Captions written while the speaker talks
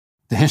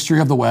The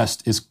history of the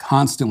West is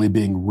constantly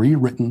being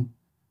rewritten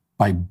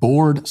by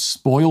bored,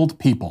 spoiled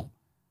people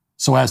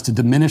so as to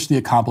diminish the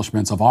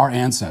accomplishments of our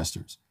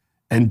ancestors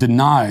and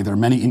deny their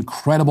many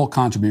incredible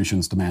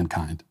contributions to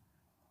mankind.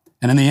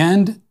 And in the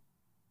end,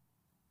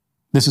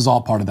 this is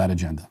all part of that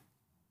agenda.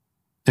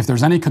 If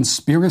there's any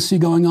conspiracy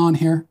going on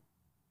here,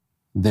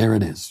 there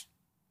it is.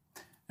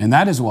 And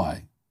that is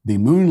why the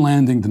moon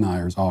landing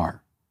deniers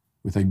are,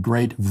 with a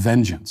great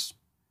vengeance,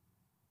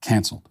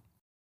 canceled.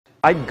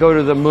 I'd go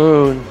to the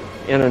moon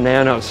in a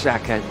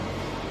nanosecond.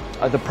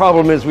 The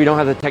problem is we don't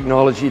have the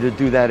technology to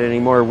do that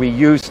anymore. We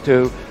used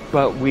to,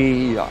 but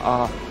we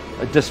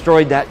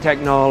destroyed that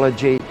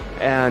technology,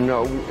 and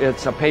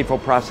it's a painful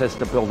process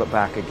to build it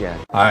back again.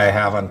 I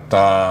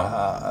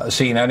haven't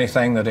seen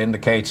anything that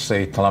indicates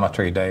the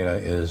telemetry data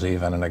is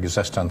even in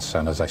existence,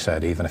 and as I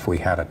said, even if we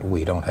had it,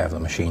 we don't have the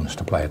machines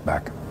to play it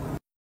back.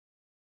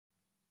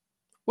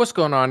 What's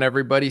going on,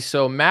 everybody?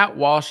 So Matt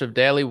Walsh of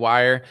Daily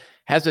Wire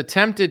has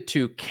attempted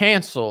to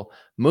cancel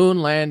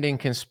moon landing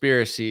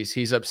conspiracies.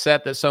 He's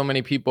upset that so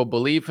many people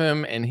believe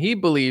him, and he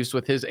believes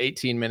with his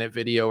 18-minute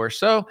video or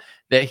so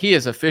that he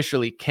has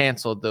officially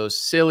canceled those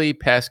silly,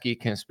 pesky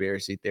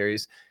conspiracy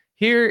theories.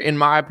 Here, in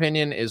my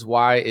opinion, is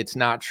why it's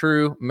not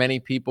true. Many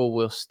people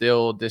will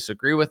still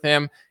disagree with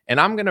him, and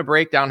I'm going to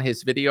break down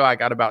his video. I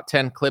got about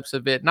 10 clips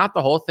of it, not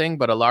the whole thing,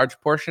 but a large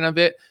portion of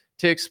it,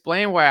 to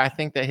explain why I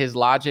think that his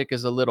logic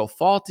is a little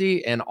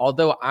faulty. And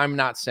although I'm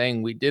not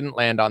saying we didn't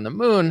land on the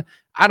moon,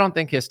 I don't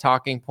think his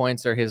talking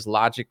points or his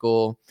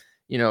logical,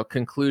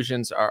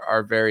 conclusions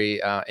are very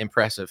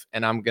impressive.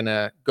 And I'm going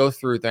to go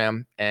through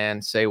them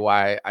and say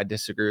why I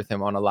disagree with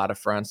him on a lot of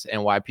fronts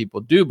and why people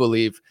do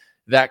believe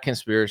that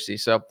conspiracy.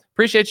 So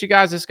appreciate you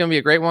guys. This is going to be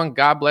a great one.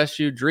 God bless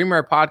you.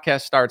 Dreamer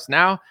podcast starts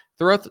now.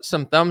 Throw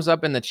some thumbs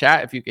up in the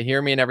chat if you can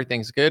hear me and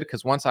everything's good,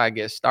 because once I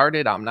get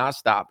started, I'm not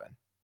stopping.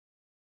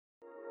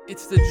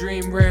 It's the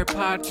Dream Rare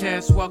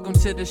Podcast. Welcome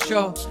to the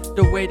show.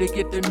 The way to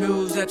get the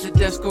news at the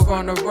desk or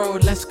on the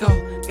road. Let's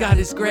go. God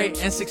is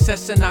great and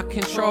success in our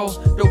control.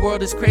 The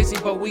world is crazy,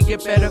 but we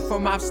get better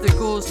from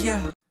obstacles.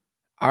 Yeah.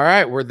 All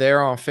right. We're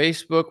there on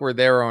Facebook. We're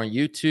there on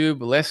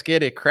YouTube. Let's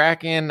get it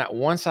cracking.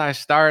 Once I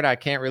start, I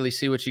can't really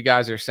see what you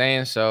guys are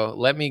saying, so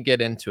let me get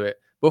into it.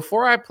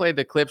 Before I play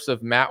the clips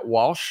of Matt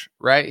Walsh,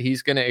 right,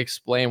 he's going to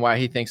explain why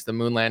he thinks the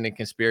moon landing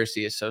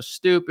conspiracy is so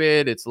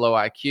stupid. It's low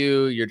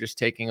IQ. You're just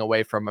taking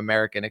away from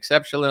American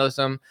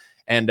exceptionalism.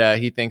 And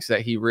he thinks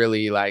that he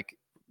really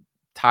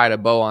tied a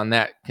bow on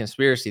that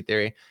conspiracy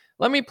theory.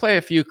 Let me play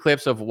a few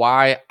clips of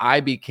why I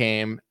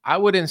became, I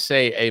wouldn't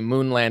say a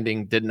moon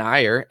landing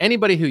denier.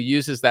 Anybody who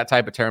uses that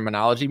type of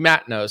terminology,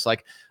 Matt knows,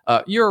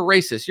 you're a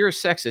racist, you're a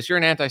sexist, you're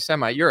an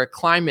anti-Semite, you're a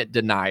climate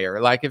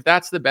denier. If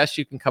that's the best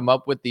you can come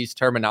up with, these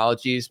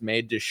terminologies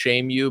made to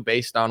shame you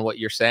based on what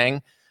you're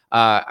saying,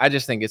 I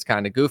just think it's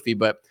kind of goofy.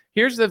 But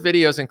here's the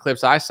videos and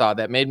clips I saw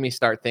that made me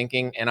start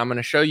thinking, and I'm going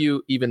to show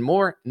you even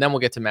more, and then we'll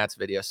get to Matt's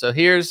video. So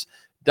here's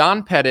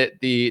Don Pettit,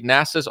 the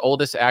NASA's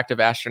oldest active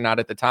astronaut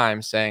at the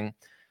time, saying,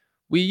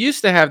 "We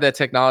used to have that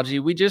technology.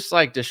 We just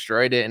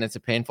destroyed it, and it's a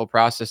painful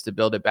process to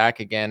build it back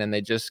again, and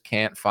they just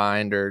can't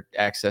find or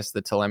access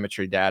the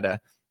telemetry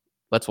data."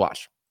 Let's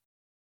watch.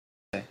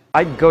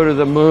 I'd go to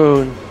the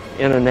moon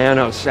in a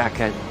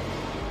nanosecond.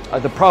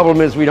 The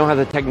problem is we don't have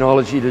the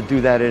technology to do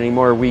that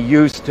anymore. We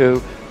used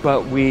to,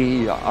 but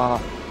we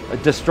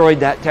destroyed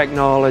that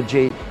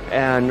technology,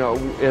 and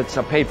it's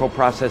a painful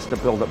process to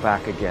build it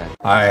back again.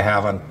 I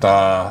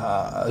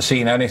haven't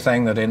seen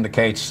anything that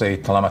indicates the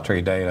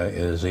telemetry data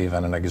is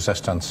even in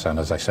existence, and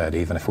as I said,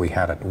 even if we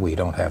had it, we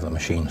don't have the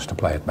machines to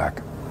play it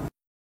back.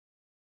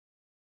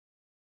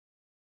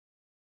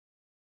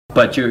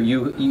 But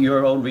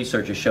your own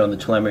research has shown the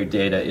telemetry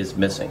data is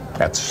missing.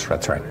 That's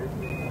right.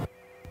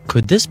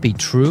 Could this be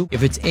true?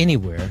 If it's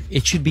anywhere,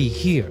 it should be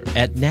here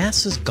at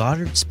NASA's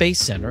Goddard Space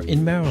Center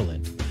in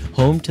Maryland,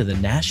 home to the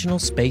National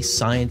Space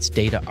Science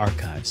Data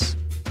Archives.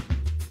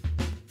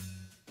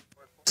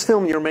 This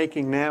film you're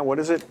making now, what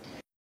is it?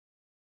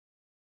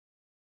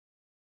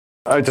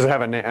 Does it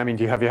have a name? I mean,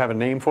 do you have a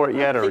name for it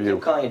yet, or you're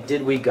calling it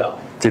 "Did We Go"?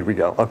 Did We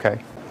Go?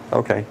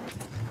 Okay.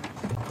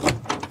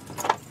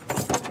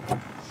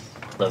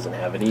 Doesn't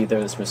have it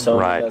either. The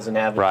Smithsonian doesn't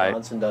have it.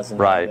 Johnson doesn't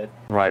have it.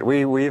 Right.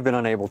 We've been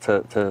unable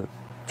to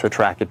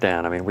track it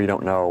down. I mean, we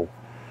don't know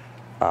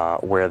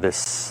where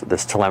this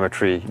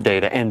telemetry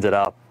data ended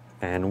up,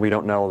 and we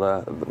don't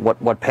know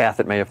what path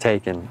it may have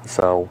taken.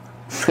 So,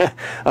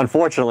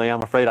 unfortunately,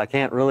 I'm afraid I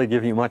can't really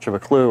give you much of a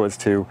clue as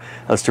to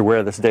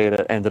where this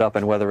data ended up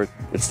and whether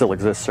it still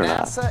exists or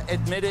not. NASA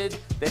admitted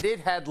that it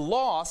had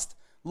lost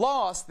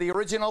the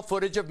original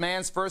footage of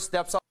man's first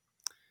steps.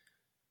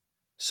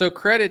 So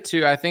credit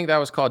to, I think that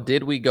was called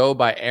 "Did We Go"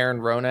 by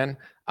Aaron Ronan.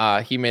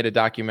 He made a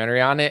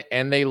documentary on it,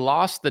 and they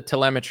lost the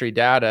telemetry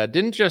data.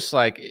 Didn't just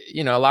a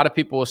lot of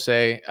people will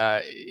say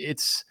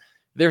it's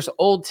there's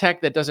old tech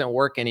that doesn't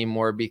work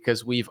anymore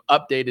because we've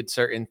updated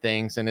certain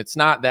things. And it's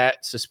not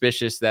that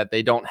suspicious that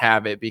they don't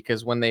have it,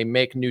 because when they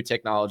make new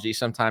technology,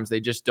 sometimes they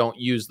just don't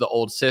use the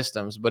old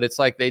systems. But it's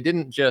like they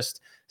didn't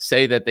just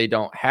say that they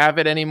don't have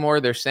it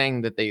anymore. They're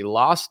saying that they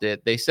lost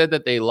it. They said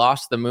that they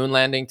lost the moon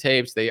landing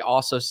tapes. They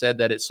also said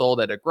that it sold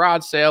at a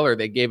garage sale or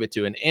they gave it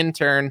to an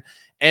intern.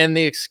 And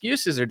the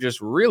excuses are just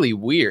really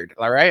weird.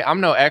 All right.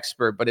 I'm no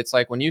expert, but it's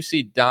like when you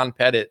see Don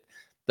Pettit,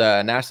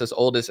 the NASA's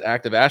oldest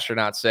active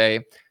astronaut,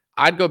 say,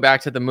 I'd go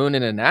back to the moon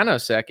in a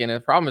nanosecond. And the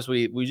problem is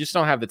we just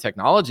don't have the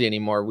technology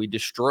anymore. We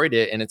destroyed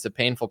it, and it's a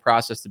painful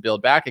process to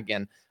build back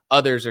again.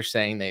 Others are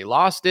saying they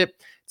lost it.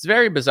 It's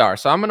very bizarre.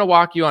 So I'm going to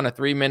walk you on a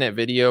 3-minute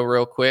video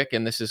real quick,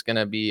 and this is going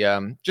to be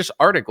just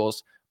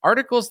articles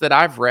that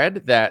I've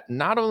read that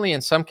not only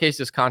in some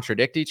cases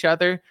contradict each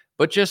other,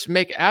 but just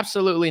make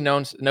absolutely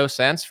no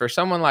sense for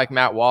someone like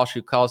Matt Walsh,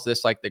 who calls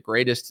this like the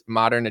greatest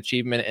modern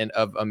achievement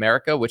of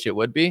America, which it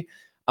would be.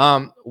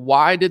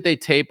 Why did they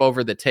tape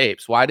over the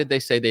tapes? Why did they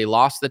say they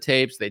lost the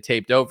tapes? They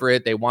taped over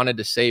it. They wanted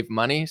to save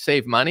money,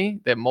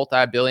 that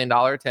multi-billion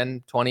dollar,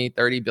 10, 20,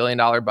 $30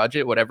 billion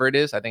budget, whatever it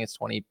is. I think it's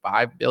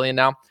 25 billion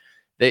now.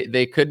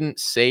 They couldn't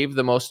save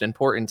the most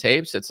important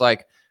tapes. It's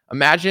like,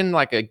 imagine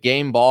like a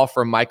game ball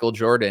from Michael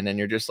Jordan. And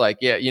you're just like,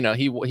 yeah, you know,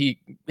 he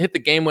hit the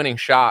game winning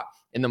shot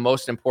in the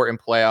most important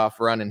playoff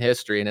run in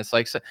history. And it's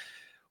like, so,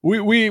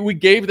 we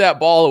gave that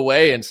ball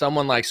away and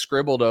someone like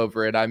scribbled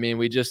over it. I mean,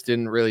 we just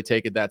didn't really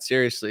take it that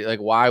seriously. Like,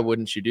 why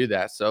wouldn't you do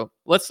that? So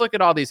let's look at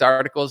all these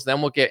articles.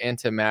 Then we'll get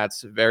into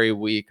Matt's very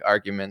weak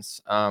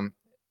arguments.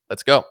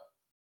 Let's go.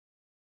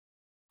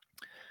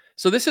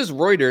 So this is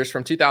Reuters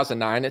from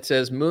 2009. It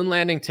says moon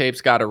landing tapes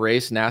got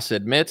erased. NASA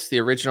admits the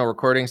original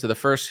recordings of the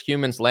first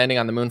humans landing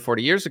on the moon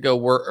 40 years ago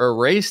were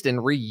erased and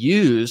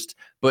reused,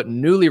 but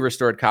newly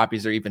restored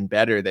copies are even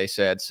better, they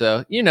said.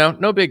 So, you know,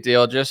 no big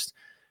deal. Just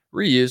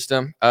reused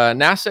them.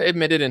 NASA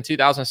admitted in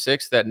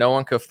 2006 that no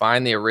one could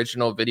find the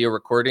original video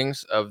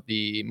recordings of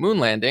the moon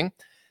landing.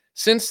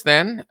 Since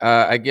then,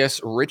 I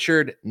guess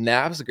Richard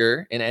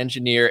Navsger, an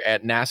engineer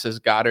at NASA's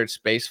Goddard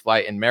Space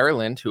Flight in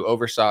Maryland, who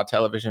oversaw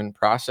television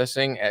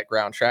processing at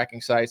ground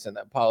tracking sites and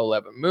the Apollo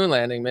 11 moon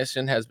landing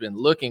mission, has been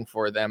looking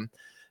for them.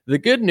 The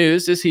good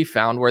news is he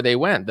found where they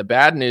went. The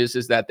bad news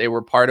is that they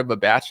were part of a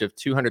batch of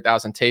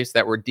 200,000 tapes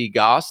that were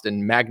degaussed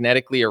and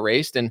magnetically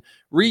erased and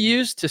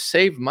reused to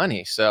save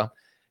money. So,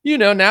 you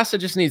know, NASA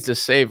just needs to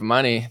save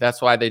money.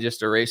 That's why they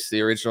just erased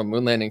the original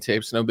moon landing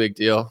tapes. No big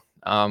deal.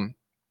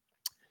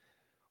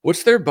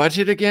 What's their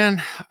budget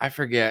again? I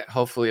forget.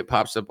 Hopefully it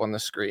pops up on the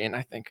screen.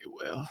 I think it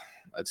will.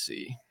 Let's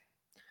see.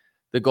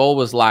 The goal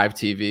was live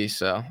TV.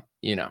 So,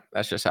 you know,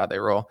 that's just how they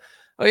roll.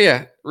 Oh,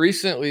 yeah.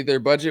 Recently, their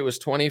budget was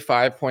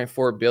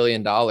 $25.4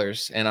 billion.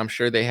 And I'm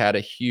sure they had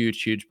a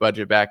huge, huge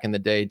budget back in the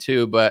day,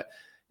 too. But,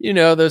 you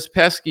know, those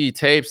pesky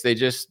tapes, they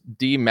just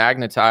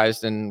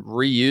demagnetized and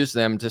reused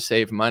them to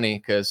save money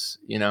because,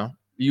 you know,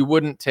 you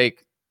wouldn't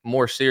take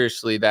more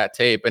seriously that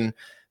tape. And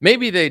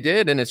maybe they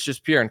did, and it's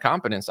just pure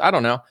incompetence. I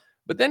don't know.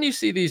 But then you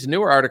see these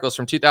newer articles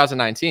from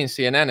 2019,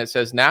 CNN. It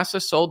says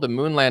NASA sold the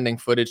moon landing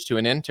footage to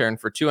an intern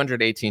for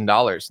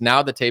 $218.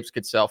 Now the tapes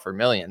could sell for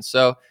millions.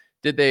 So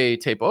did they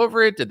tape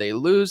over it? Did they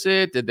lose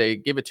it? Did they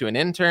give it to an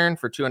intern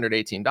for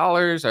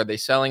 $218? Are they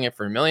selling it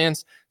for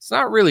millions? It's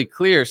not really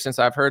clear, since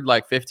I've heard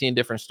like 15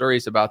 different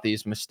stories about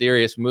these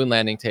mysterious moon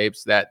landing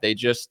tapes that they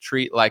just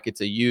treat like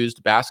it's a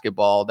used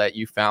basketball that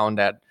you found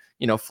at,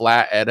 you know,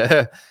 flat at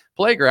a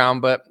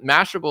playground. But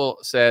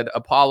Mashable said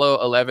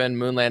Apollo 11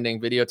 moon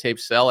landing videotapes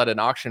sell at an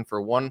auction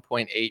for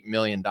 $1.8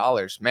 million.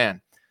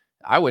 Man,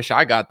 I wish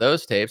I got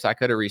those tapes. I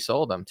could have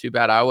resold them. Too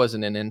bad I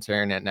wasn't an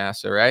intern at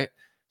NASA, right?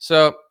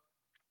 So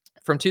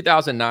from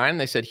 2009,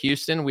 they said,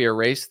 Houston, we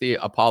erased the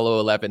Apollo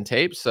 11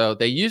 tape. So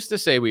they used to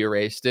say we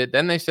erased it.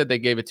 Then they said they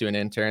gave it to an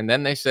intern.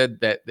 Then they said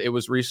that it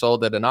was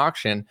resold at an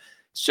auction.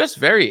 It's just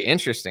very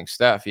interesting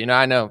stuff. You know,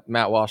 I know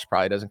Matt Walsh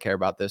probably doesn't care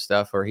about this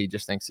stuff, or he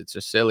just thinks it's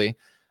just silly.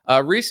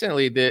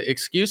 Recently, the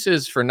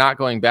excuses for not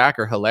going back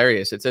are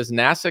hilarious. It says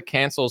NASA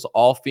cancels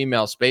all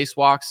female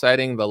spacewalks,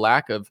 citing the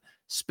lack of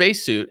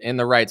spacesuit in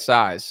the right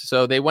size.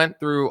 So they went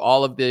through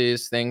all of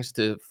these things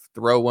to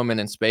throw women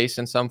in space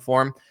in some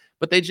form,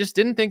 but they just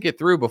didn't think it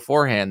through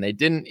beforehand. They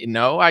didn't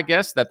know, I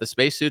guess, that the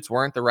spacesuits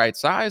weren't the right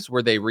size.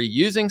 Were they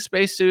reusing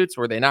spacesuits?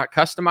 Were they not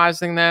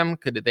customizing them?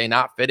 Could they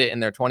not fit it in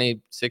their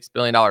 $26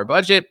 billion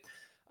budget?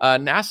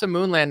 NASA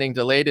moon landing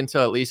delayed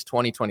until at least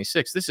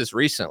 2026. This is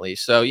recently.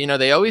 So, you know,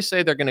 they always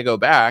say they're going to go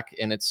back,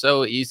 and it's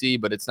so easy,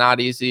 but it's not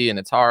easy, and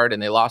it's hard,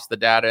 and they lost the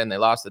data and they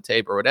lost the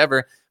tape or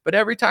whatever. But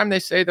every time they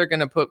say they're going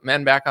to put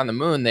men back on the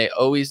moon, they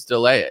always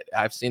delay it.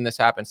 I've seen this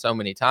happen so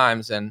many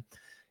times. And,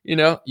 you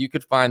know, you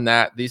could find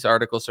that these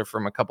articles are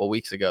from a couple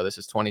weeks ago. This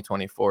is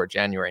 2024,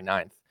 January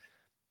 9th.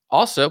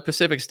 Also,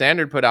 Pacific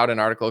Standard put out an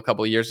article a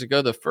couple of years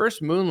ago. The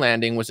first moon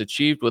landing was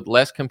achieved with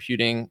less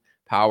computing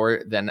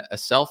power than a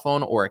cell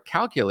phone or a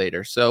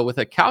calculator. So with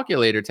a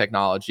calculator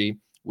technology,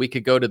 we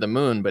could go to the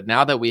moon. But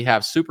now that we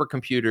have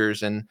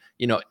supercomputers and,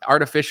 you know,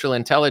 artificial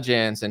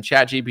intelligence and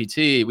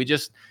ChatGPT, we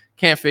just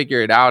can't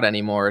figure it out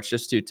anymore. It's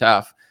just too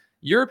tough.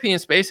 European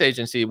Space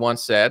Agency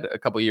once said a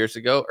couple years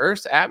ago,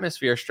 Earth's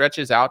atmosphere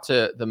stretches out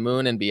to the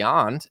moon and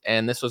beyond.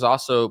 And this was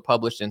also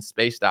published in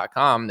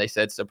space.com. They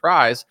said,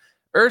 surprise,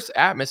 Earth's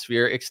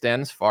atmosphere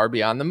extends far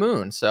beyond the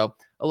moon. So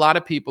a lot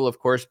of people, of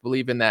course,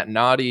 believe in that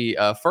naughty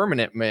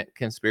firmament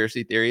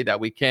conspiracy theory that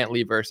we can't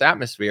leave Earth's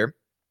atmosphere,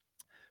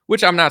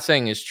 which I'm not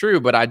saying is true,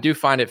 but I do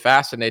find it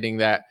fascinating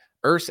that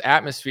Earth's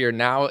atmosphere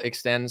now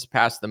extends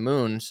past the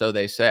moon, so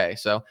they say.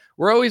 So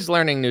we're always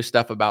learning new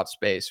stuff about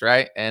space,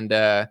 right?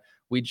 And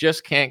we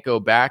just can't go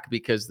back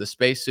because the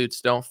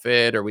spacesuits don't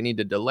fit, or we need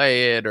to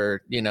delay it,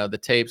 or, you know, the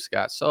tapes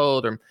got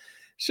sold, or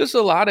it's just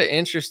a lot of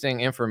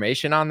interesting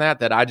information on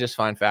that I just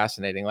find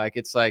fascinating. Like,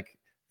 it's like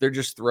they're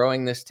just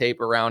throwing this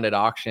tape around at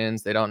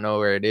auctions. They don't know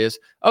where it is.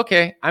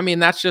 Okay, I mean,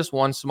 that's just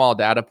one small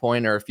data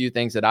point or a few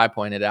things that I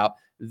pointed out.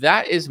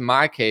 That is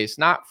my case,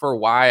 not for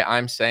why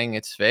I'm saying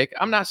it's fake.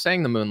 I'm not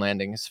saying the moon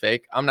landing is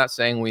fake. I'm not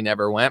saying we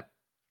never went.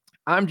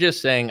 I'm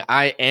just saying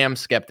I am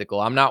skeptical.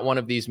 I'm not one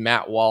of these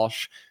Matt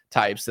Walsh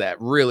types that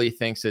really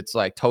thinks it's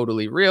like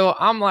totally real.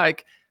 I'm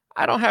like,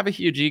 I don't have a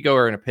huge ego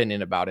or an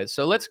opinion about it.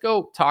 So let's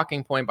go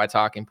talking point by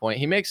talking point.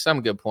 He makes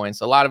some good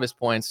points. A lot of his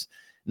points,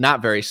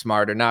 not very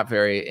smart or not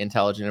very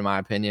intelligent in my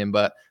opinion,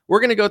 but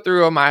we're going to go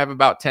through them. I have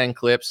about 10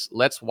 clips.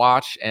 Let's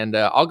watch, and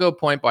I'll go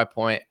point by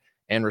point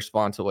and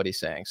respond to what he's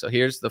saying. So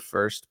here's the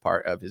first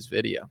part of his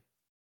video.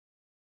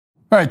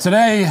 All right,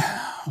 today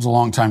was a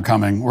long time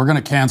coming. We're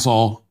going to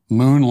cancel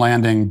moon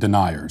landing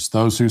deniers,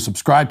 those who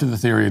subscribe to the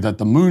theory that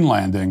the moon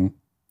landing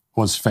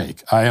was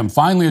fake. I am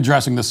finally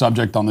addressing the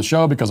subject on the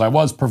show because I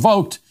was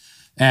provoked,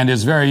 and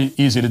it's very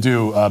easy to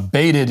do,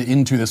 baited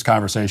into this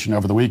conversation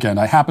over the weekend.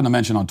 I happened to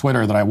mention on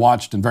Twitter that I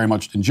watched and very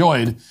much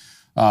enjoyed,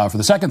 for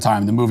the second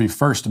time, the movie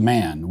First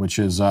Man, which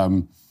is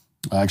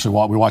actually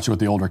we watched it with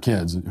the older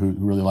kids who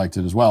really liked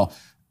it as well.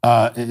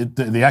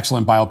 The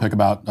excellent biopic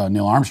about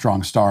Neil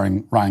Armstrong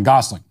starring Ryan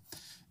Gosling.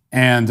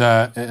 And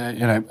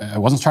I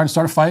wasn't trying to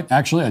start a fight.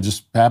 Actually,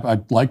 I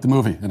liked the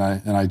movie, and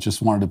I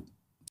just wanted to.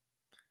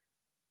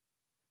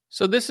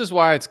 So this is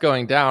why it's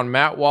going down.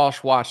 Matt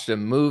Walsh watched a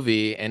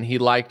movie and he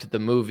liked the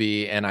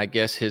movie, and I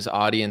guess his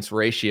audience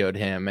ratioed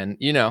him. And,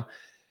 you know,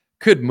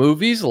 could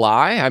movies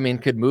lie? I mean,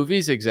 could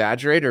movies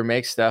exaggerate or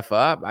make stuff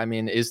up? I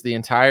mean, is the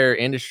entire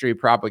industry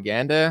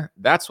propaganda?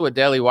 That's what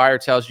Daily Wire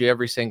tells you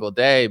every single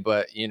day.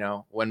 But, you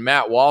know, when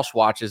Matt Walsh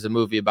watches a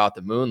movie about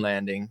the moon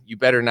landing, you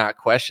better not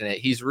question it.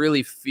 He's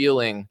really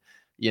feeling,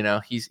 you know,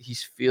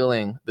 he's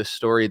feeling the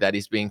story that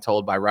he's being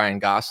told by Ryan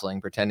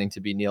Gosling pretending to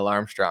be Neil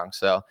Armstrong.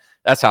 So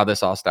that's how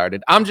this all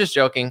started. I'm just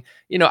joking.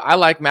 You know, I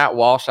like Matt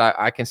Walsh.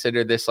 I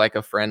consider this like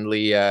a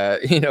friendly,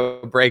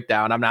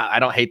 breakdown. I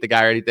don't hate the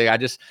guy or anything. I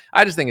just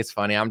think it's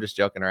funny. I'm just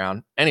joking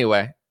around.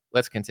 Anyway,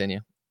 let's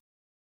continue.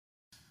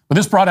 But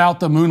this brought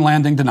out the moon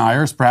landing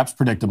deniers, perhaps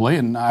predictably,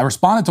 and I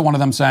responded to one of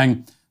them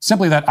saying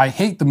simply that I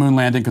hate the moon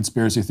landing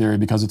conspiracy theory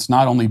because it's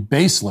not only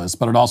baseless,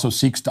 but it also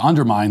seeks to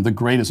undermine the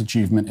greatest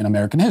achievement in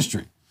American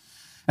history.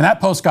 And that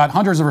post got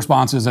hundreds of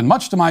responses, and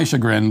much to my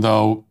chagrin,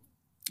 though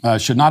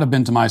should not have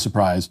been to my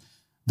surprise,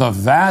 the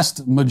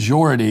vast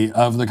majority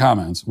of the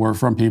comments were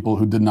from people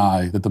who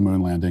deny that the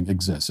moon landing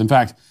exists. In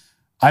fact,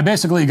 I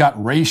basically got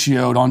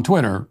ratioed on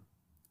Twitter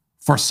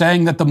for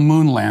saying that the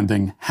moon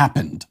landing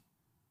happened.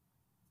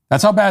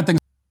 That's how bad things.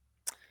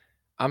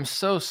 I'm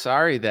so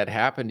sorry that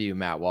happened to you,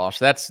 Matt Walsh.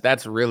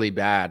 That's really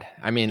bad.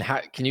 I mean,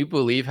 can you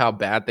believe how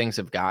bad things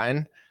have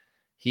gotten?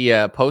 He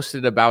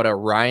posted about a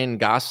Ryan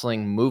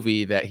Gosling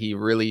movie that he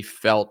really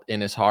felt in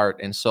his heart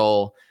and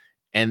soul,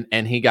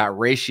 and he got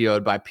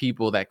ratioed by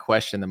people that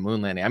question the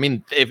moon landing. I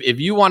mean, if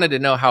you wanted to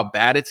know how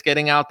bad it's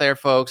getting out there,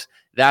 folks,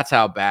 that's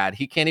how bad.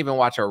 He can't even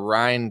watch a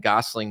Ryan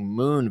Gosling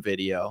moon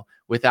video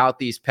without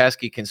these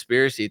pesky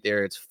conspiracy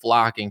theorists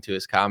flocking to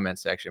his comment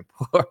section.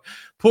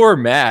 Poor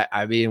Matt.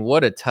 I mean,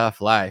 what a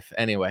tough life.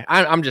 Anyway,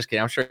 I'm just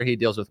kidding. I'm sure he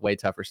deals with way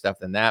tougher stuff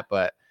than that,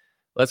 but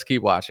let's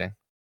keep watching.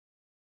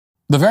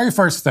 The very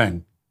first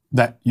thing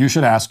that you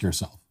should ask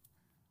yourself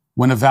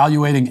when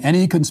evaluating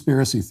any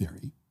conspiracy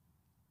theory,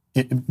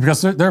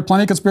 because there are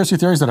plenty of conspiracy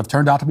theories that have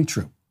turned out to be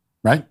true,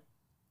 right?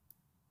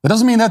 That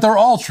doesn't mean that they're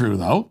all true,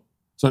 though.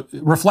 So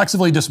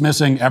reflexively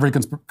dismissing every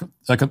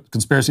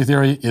conspiracy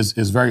theory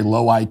is very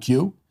low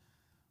IQ,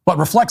 but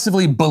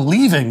reflexively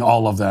believing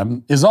all of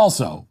them is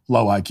also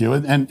low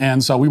IQ.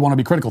 And so we want to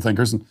be critical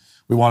thinkers, and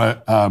we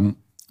want to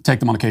take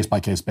them on a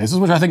case-by-case basis,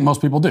 which I think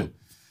most people do.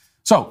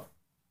 So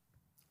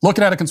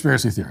looking at a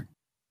conspiracy theory.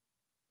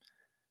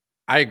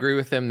 I agree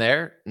with him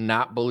there.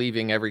 Not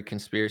believing every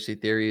conspiracy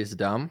theory is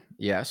dumb.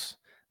 Yes.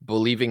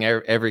 Believing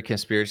every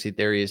conspiracy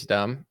theory is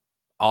dumb.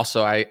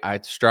 Also, I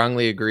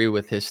strongly agree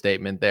with his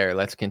statement there.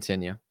 Let's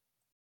continue.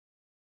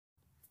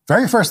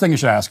 Very first thing you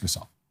should ask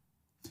yourself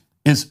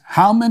is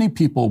how many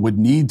people would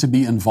need to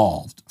be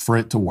involved for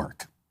it to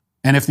work?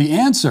 And if the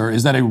answer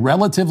is that a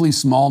relatively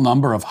small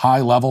number of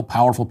high-level,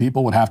 powerful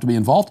people would have to be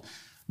involved,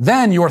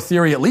 then your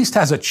theory at least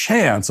has a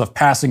chance of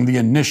passing the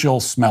initial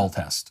smell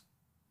test.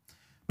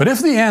 But if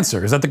the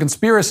answer is that the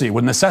conspiracy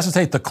would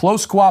necessitate the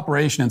close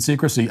cooperation and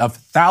secrecy of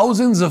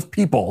thousands of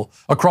people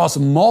across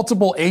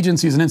multiple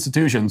agencies and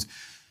institutions,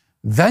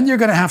 then you're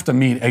going to have to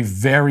meet a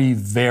very,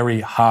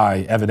 very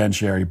high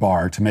evidentiary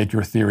bar to make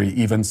your theory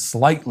even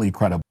slightly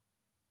credible.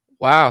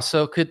 Wow.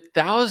 So could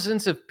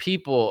thousands of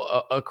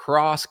people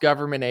across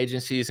government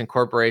agencies and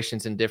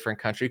corporations in different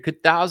countries,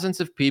 could thousands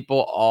of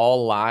people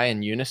all lie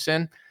in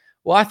unison?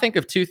 Well, I think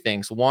of two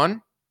things.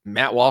 One,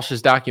 Matt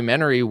Walsh's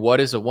documentary, What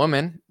is a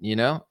Woman?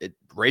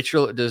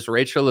 Does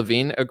Rachel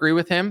Levine agree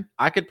with him?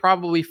 I could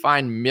probably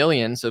find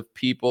millions of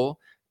people,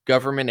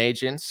 government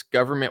agents,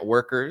 government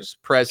workers,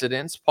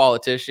 presidents,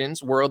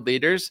 politicians, world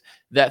leaders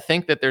that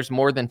think that there's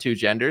more than two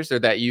genders or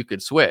that you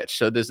could switch.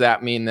 So does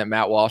that mean that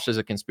Matt Walsh is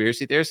a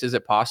conspiracy theorist? Is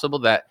it possible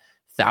that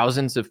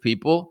thousands of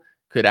people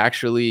could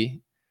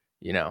actually,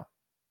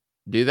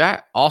 do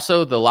that?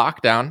 Also, the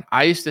lockdown.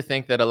 I used to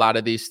think that a lot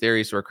of these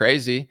theories were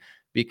crazy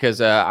because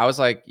I was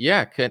like,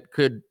 yeah,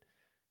 could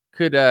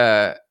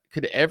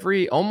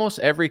almost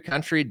every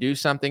country do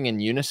something in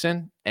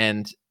unison?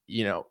 And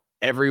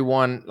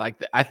everyone, like,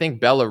 I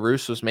think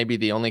Belarus was maybe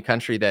the only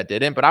country that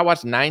didn't, but I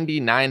watched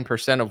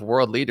 99% of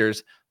world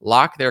leaders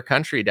lock their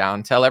country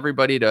down, tell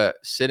everybody to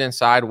sit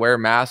inside, wear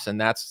masks,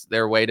 and that's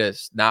their way to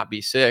not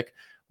be sick,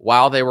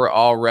 while they were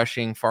all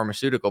rushing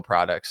pharmaceutical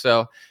products.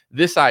 So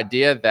this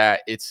idea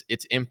that it's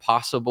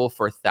impossible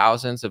for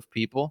thousands of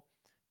people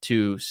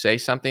to say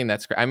something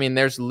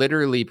there's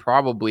literally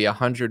probably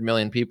 100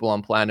 million people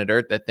on planet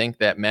Earth that think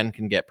that men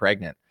can get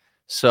pregnant.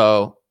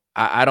 So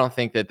I don't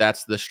think that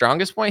that's the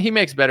strongest point. He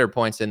makes better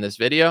points in this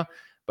video,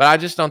 but I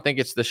just don't think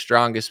it's the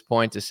strongest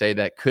point to say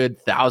that could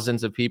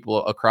thousands of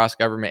people across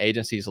government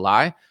agencies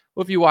lie.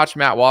 Well, if you watch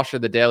Matt Walsh or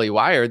the Daily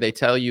Wire, they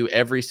tell you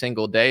every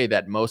single day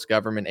that most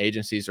government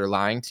agencies are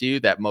lying to you,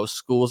 that most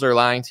schools are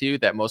lying to you,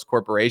 that most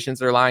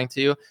corporations are lying to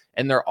you,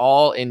 and they're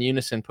all in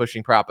unison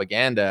pushing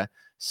propaganda.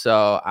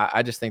 So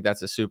I just think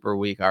that's a super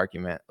weak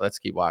argument. Let's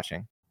keep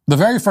watching. The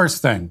very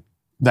first thing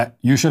that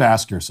you should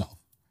ask yourself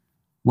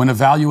when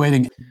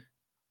evaluating...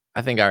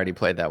 I think I already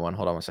played that one.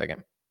 Hold on one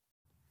second.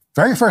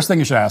 Very first thing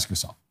you should ask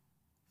yourself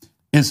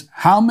is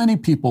how many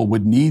people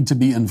would need to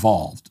be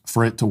involved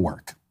for it to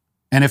work?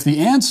 And if the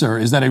answer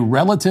is that a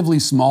relatively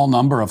small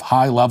number of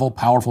high-level,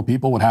 powerful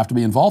people would have to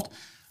be involved,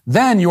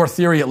 then your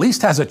theory at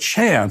least has a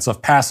chance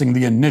of passing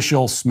the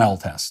initial smell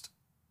test.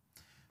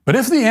 But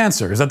if the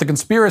answer is that the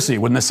conspiracy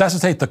would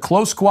necessitate the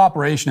close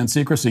cooperation and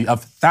secrecy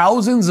of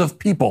thousands of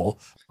people...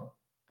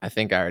 I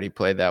think I already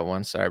played that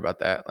one. Sorry about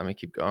that. Let me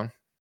keep going.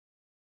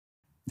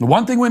 The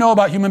one thing we know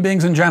about human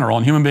beings in general,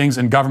 and human beings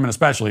in government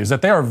especially, is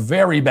that they are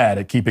very bad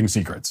at keeping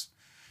secrets.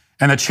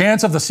 And the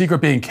chance of the secret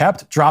being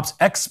kept drops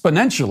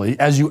exponentially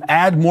as you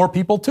add more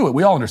people to it.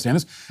 We all understand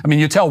this. I mean,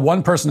 you tell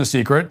one person a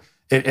secret,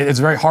 it's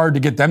very hard to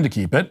get them to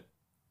keep it.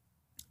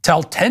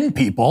 Tell 10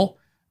 people,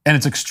 and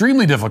it's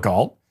extremely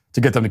difficult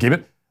to get them to keep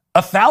it.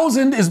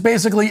 1,000 is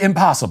basically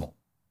impossible.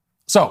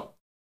 So,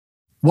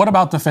 what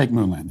about the fake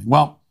moon landing?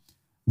 Well,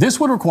 this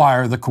would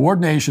require the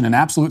coordination and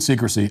absolute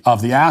secrecy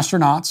of the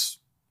astronauts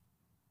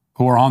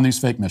who are on these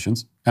fake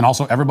missions, and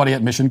also everybody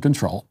at mission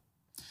control.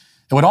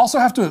 It would also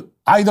have to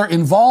either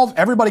involve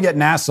everybody at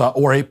NASA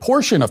or a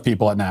portion of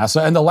people at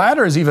NASA, and the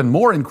latter is even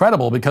more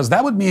incredible because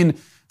that would mean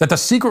that the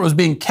secret was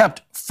being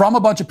kept from a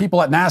bunch of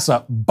people at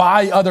NASA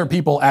by other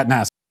people at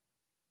NASA.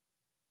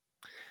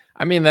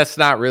 I mean, that's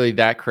not really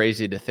that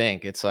crazy to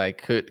think. It's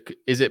like,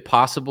 is it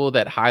possible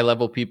that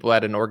high-level people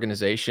at an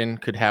organization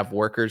could have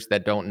workers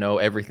that don't know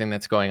everything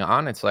that's going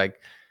on? It's like,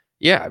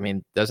 yeah, I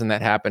mean, doesn't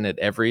that happen at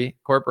every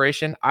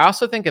corporation? I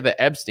also think of the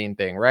Epstein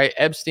thing, right?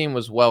 Epstein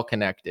was well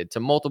connected to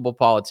multiple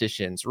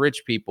politicians,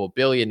 rich people,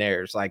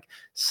 billionaires, like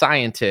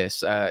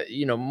scientists,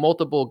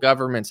 multiple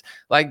governments.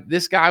 Like,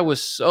 this guy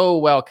was so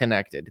well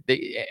connected,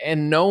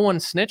 and no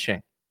one's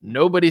snitching.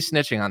 Nobody's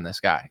snitching on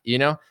this guy.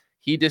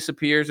 He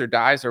disappears or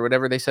dies or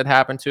whatever they said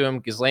happened to him.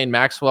 Ghislaine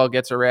Maxwell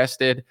gets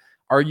arrested.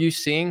 Are you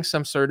seeing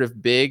some sort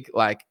of big,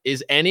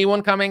 is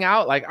anyone coming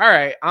out? Like, all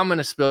right, I'm going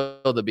to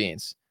spill the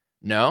beans.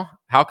 No.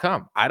 How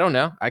come? I don't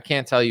know. I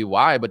can't tell you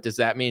why, but does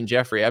that mean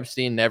Jeffrey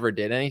Epstein never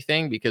did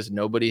anything because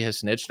nobody has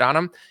snitched on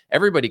him?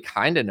 Everybody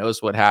kind of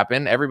knows what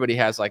happened. Everybody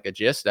has a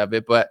gist of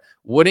it, but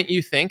wouldn't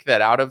you think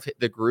that out of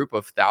the group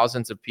of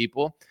thousands of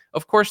people,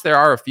 of course, there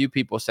are a few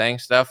people saying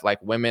stuff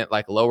like women,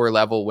 like lower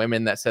level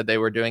women that said they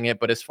were doing it.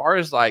 But as far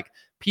as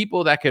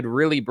people that could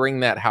really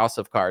bring that house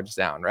of cards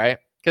down, right?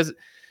 Because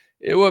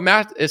what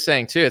Matt is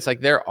saying too, it's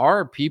like there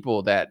are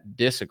people that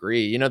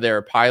disagree. There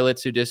are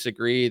pilots who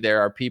disagree.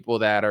 There are people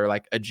that are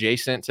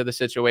adjacent to the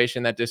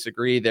situation that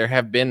disagree. There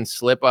have been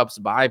slip-ups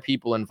by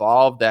people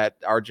involved that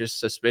are just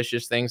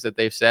suspicious things that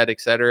they've said,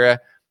 etc.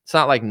 It's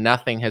not like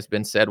nothing has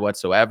been said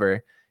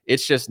whatsoever.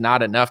 It's just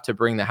not enough to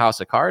bring the house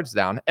of cards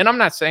down. And I'm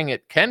not saying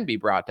it can be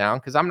brought down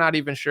because I'm not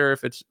even sure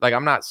if it's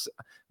I'm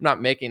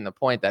not making the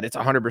point that it's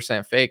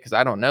 100% fake because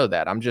I don't know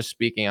that. I'm just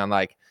speaking on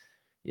that.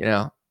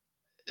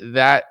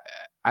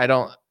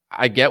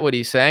 I get what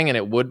he's saying, and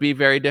it would be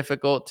very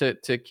difficult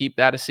to keep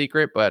that a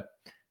secret, but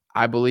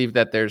I believe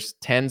that there's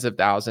tens of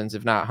thousands,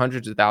 if not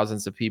hundreds of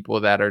thousands of people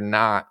that are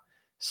not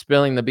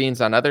spilling the beans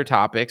on other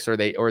topics, or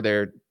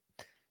they're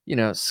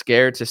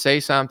scared to say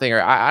something,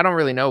 or I don't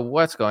really know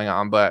what's going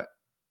on, but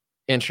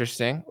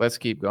interesting. Let's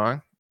keep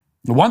going.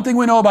 The one thing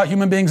we know about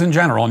human beings in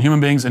general and human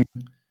beings in...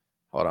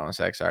 Hold on a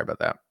sec. Sorry about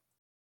that.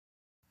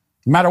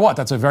 No matter what,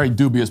 that's a very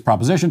dubious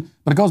proposition,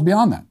 but it goes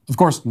beyond that. Of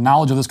course,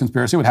 knowledge of this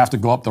conspiracy would have to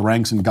go up the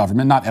ranks in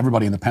government. Not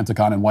everybody in the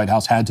Pentagon and White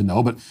House had to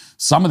know, but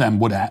some of them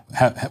would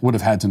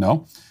have had to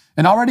know.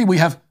 And already we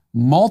have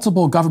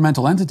multiple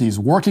governmental entities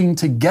working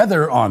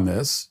together on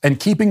this and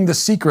keeping the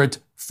secret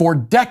for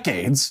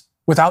decades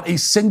without a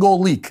single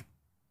leak.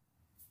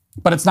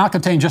 But it's not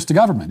contained just to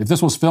government. If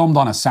this was filmed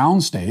on a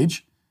sound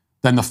stage,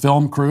 then the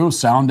film crew,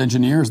 sound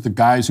engineers, the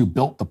guys who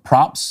built the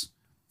props,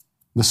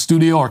 the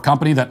studio or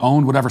company that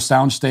owned whatever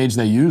sound stage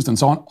they used, and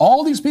so on,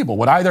 all these people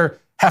would either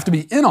have to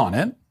be in on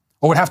it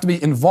or would have to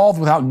be involved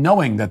without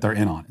knowing that they're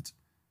in on it,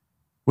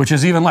 which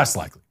is even less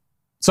likely.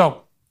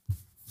 So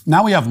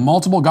now we have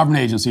multiple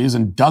government agencies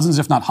and dozens,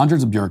 if not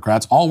hundreds of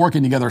bureaucrats all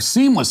working together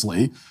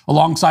seamlessly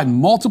alongside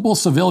multiple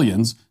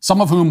civilians, some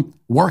of whom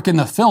work in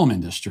the film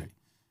industry.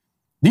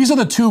 These are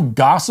the two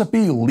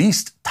gossipy,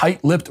 least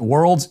tight-lipped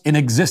worlds in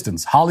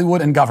existence,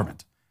 Hollywood and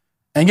government.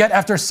 And yet,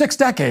 after 6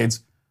 decades,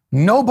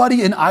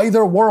 nobody in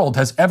either world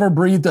has ever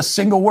breathed a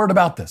single word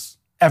about this,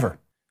 ever.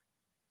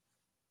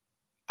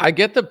 I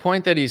get the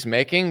point that he's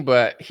making,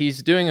 but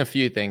he's doing a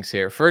few things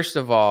here. First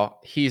of all,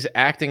 he's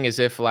acting as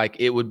if like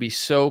it would be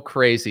so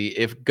crazy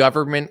if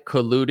government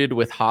colluded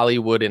with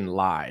Hollywood and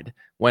lied,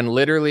 when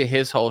literally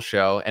his whole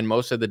show and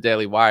most of the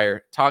Daily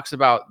Wire talks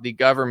about the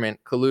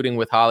government colluding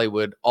with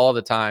Hollywood all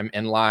the time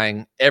and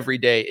lying every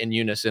day in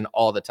unison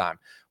all the time.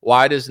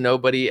 Why does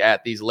nobody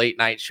at these late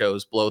night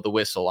shows blow the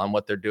whistle on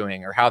what they're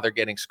doing or how they're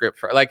getting script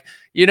for? Like,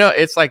 you know,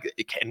 it's like,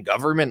 can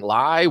government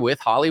lie with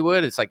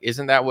Hollywood? It's like,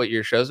 isn't that what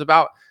your show's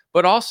about?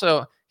 But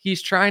also,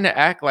 he's trying to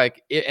act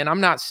like it, and I'm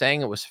not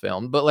saying it was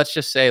filmed, but let's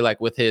just say like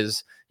with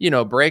his, you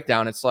know,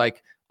 breakdown, it's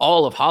like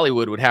all of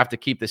Hollywood would have to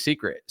keep the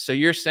secret. So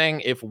you're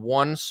saying if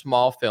one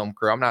small film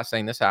crew, I'm not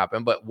saying this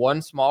happened, but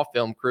one small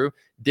film crew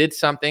did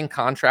something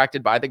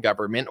contracted by the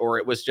government, or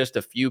it was just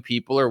a few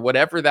people or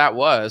whatever that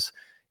was,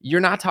 you're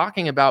not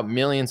talking about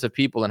millions of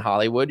people in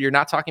Hollywood. You're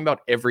not talking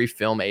about every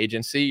film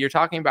agency. You're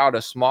talking about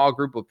a small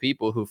group of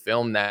people who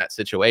filmed that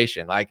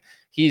situation. Like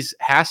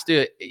has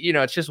to, you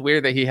know, it's just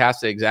weird that he has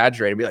to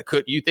exaggerate and be like,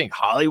 could you think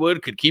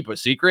Hollywood could keep a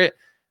secret?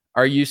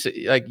 Are you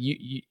like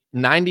you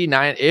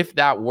 99, if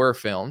that were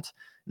filmed,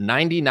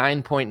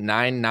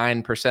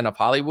 99.99% of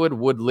Hollywood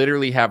would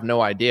literally have no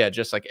idea,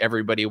 just like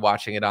everybody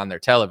watching it on their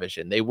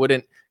television. They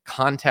wouldn't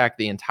contact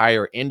the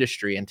entire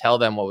industry and tell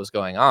them what was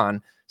going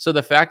on. So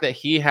the fact that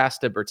he has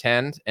to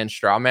pretend and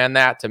strawman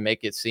that to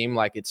make it seem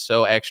like it's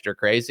so extra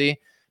crazy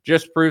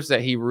just proves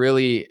that he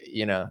really,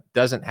 you know,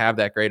 doesn't have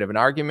that great of an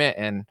argument.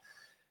 And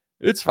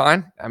it's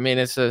fine. I mean,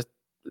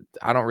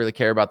 I don't really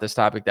care about this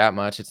topic that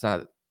much. It's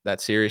not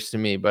that serious to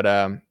me, but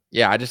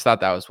yeah, I just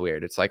thought that was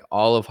weird. It's like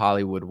all of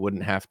Hollywood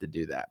wouldn't have to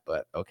do that,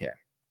 but okay.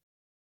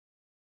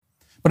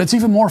 But it's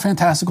even more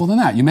fantastical than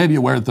that. You may be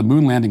aware that the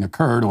moon landing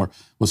occurred or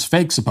was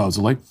fake,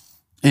 supposedly,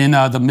 in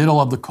the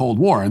middle of the Cold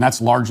War, and that's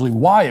largely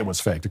why it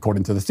was faked,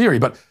 according to the theory.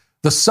 But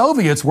the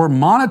Soviets were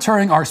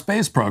monitoring our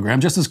space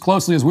program just as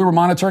closely as we were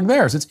monitoring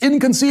theirs. It's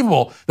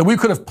inconceivable that we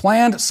could have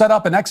planned, set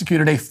up, and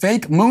executed a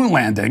fake moon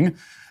landing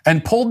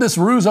and pulled this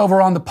ruse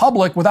over on the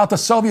public without the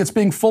Soviets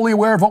being fully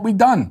aware of what we'd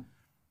done.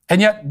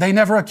 And yet they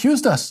never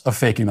accused us of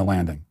faking the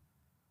landing.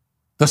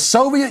 The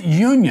Soviet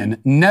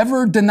Union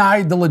never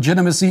denied the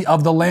legitimacy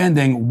of the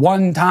landing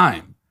one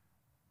time.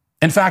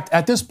 In fact,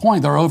 at this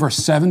point, there are over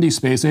 70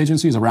 space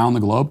agencies around the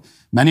globe.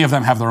 Many of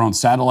them have their own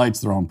satellites,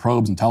 their own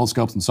probes and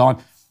telescopes and so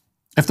on.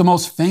 If the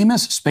most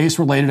famous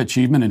space-related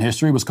achievement in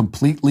history was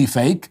completely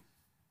fake,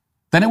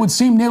 then it would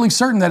seem nearly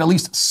certain that at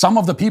least some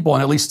of the people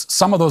and at least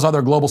some of those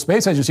other global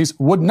space agencies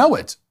would know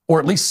it, or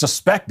at least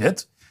suspect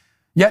it.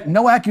 Yet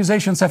no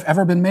accusations have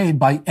ever been made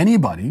by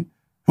anybody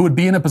who would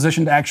be in a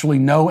position to actually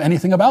know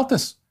anything about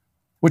this,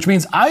 which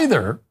means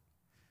either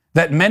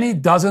that many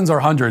dozens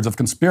or hundreds of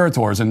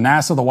conspirators in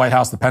NASA, the White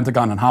House, the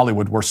Pentagon, and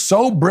Hollywood were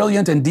so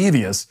brilliant and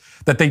devious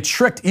that they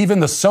tricked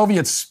even the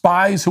Soviet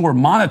spies who were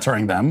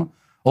monitoring them,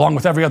 along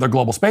with every other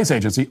global space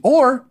agency,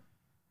 or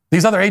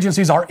these other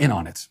agencies are in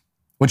on it,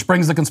 which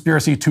brings the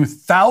conspiracy to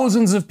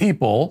thousands of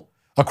people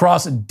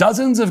across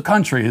dozens of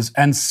countries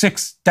and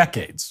 6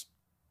 decades.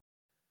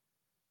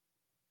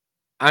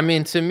 I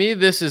mean, to me,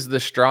 this is the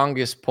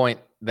strongest point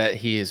that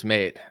he has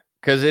made,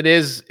 because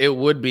it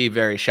would be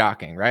very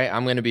shocking, right?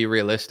 I'm going to be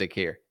realistic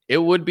here. It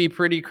would be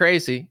pretty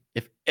crazy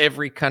if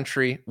every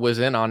country was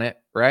in on it,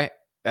 right?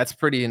 That's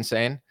pretty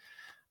insane.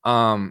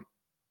 I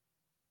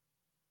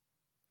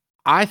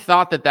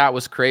thought that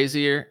was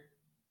crazier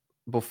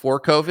before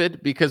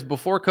COVID, because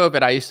before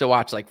COVID, I used to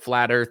watch like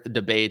flat earth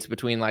debates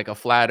between like a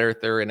flat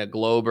earther and a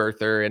globe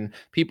earther and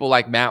people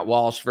like Matt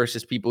Walsh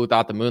versus people who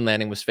thought the moon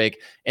landing was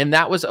fake. And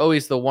that was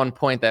always the one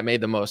point that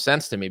made the most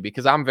sense to me,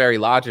 because I'm very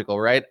logical,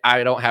 right?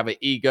 I don't have an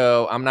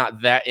ego. I'm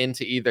not that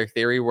into either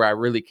theory where I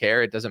really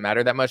care. It doesn't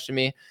matter that much to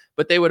me,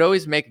 but they would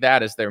always make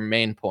that as their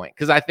main point,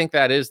 because I think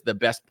that is the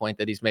best point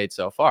that he's made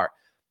so far.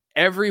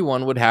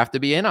 Everyone would have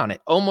to be in on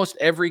it. Almost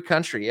every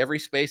country, every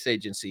space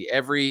agency,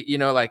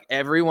 like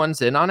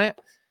everyone's in on it.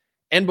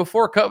 And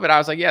before COVID, I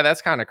was like, yeah,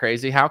 that's kind of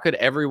crazy. How could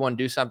everyone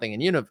do something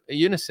in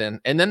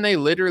unison? And then they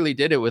literally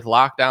did it with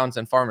lockdowns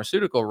and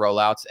pharmaceutical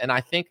rollouts. And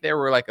I think there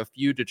were like a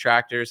few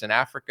detractors in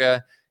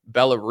Africa.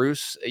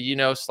 Belarus,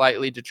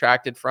 slightly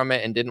detracted from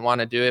it and didn't want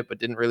to do it, but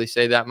didn't really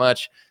say that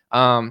much.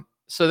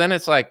 So then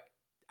it's like,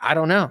 I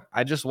don't know.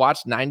 I just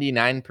watched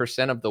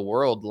 99% of the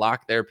world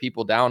lock their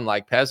people down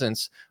like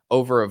peasants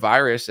over a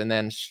virus and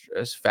then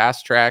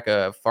fast track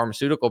a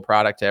pharmaceutical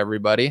product to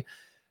everybody.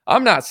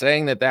 I'm not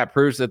saying that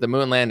proves that the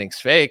moon landing's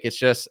fake. It's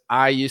just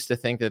I used to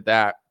think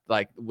that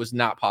like was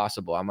not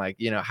possible. I'm like,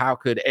 how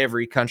could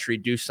every country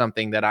do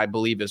something that I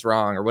believe is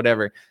wrong or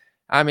whatever?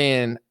 I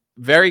mean,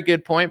 very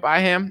good point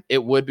by him.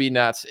 It would be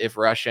nuts if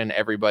Russia and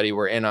everybody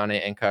were in on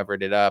it and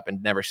covered it up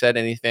and never said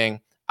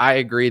anything. I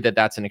agree that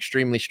that's an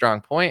extremely strong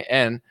point.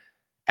 And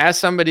as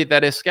somebody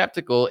that is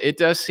skeptical, it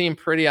does seem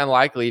pretty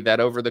unlikely that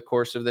over the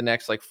course of the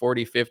next like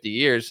 40, 50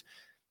 years,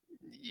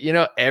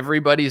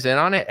 everybody's in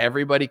on it.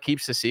 Everybody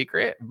keeps a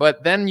secret.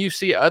 But then you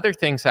see other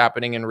things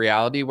happening in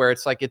reality where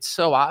it's like it's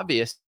so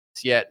obvious,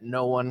 yet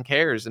no one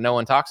cares and no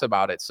one talks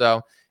about it.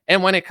 So,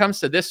 and when it comes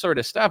to this sort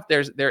of stuff,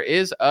 there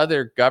is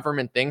other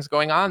government things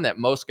going on that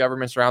most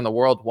governments around the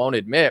world won't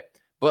admit.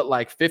 But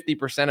like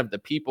 50% of the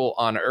people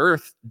on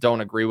Earth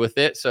don't agree with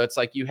it. So it's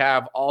like you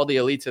have all the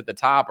elites at the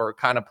top are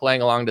kind of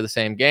playing along to the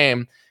same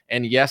game.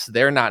 And yes,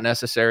 they're not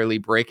necessarily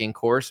breaking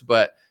course,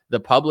 but the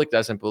public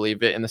doesn't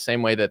believe it in the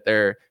same way that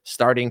they're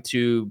starting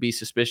to be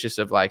suspicious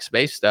of like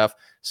space stuff.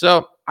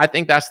 So I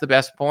think that's the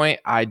best point.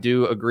 I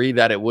do agree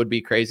that it would be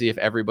crazy if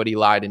everybody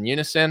lied in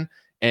unison.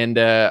 And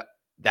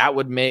that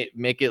would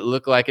make it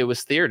look like it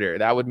was theater.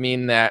 That would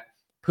mean that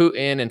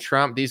Putin and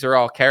Trump, these are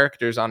all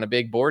characters on a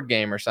big board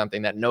game or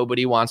something that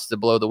nobody wants to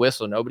blow the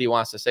whistle. Nobody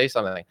wants to say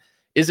something.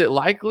 Is it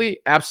likely?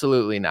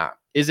 Absolutely not.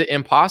 Is it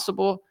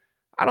impossible?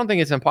 I don't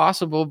think it's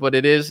impossible, but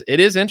it is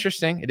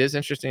interesting. It is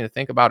interesting to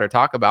think about or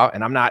talk about.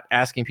 And I'm not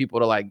asking people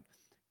to like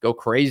go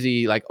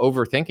crazy, like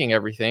overthinking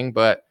everything,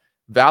 but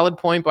valid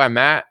point by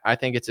Matt. I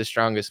think it's his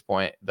strongest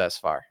point thus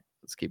far.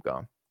 Let's keep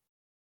going.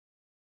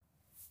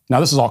 Now,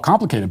 this is all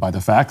complicated by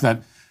the fact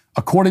that,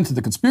 according to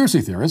the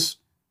conspiracy theorists,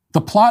 the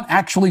plot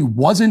actually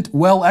wasn't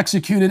well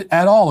executed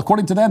at all.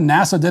 According to them,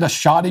 NASA did a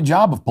shoddy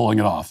job of pulling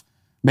it off,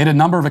 made a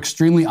number of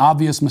extremely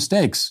obvious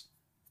mistakes.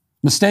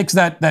 Mistakes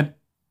that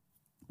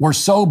were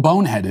so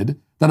boneheaded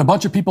that a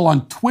bunch of people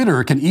on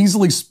Twitter can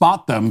easily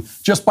spot them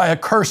just by a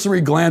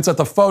cursory glance at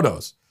the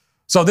photos.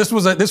 So this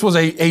was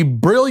a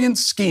brilliant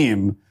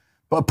scheme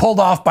pulled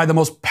off by the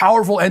most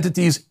powerful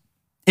entities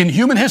in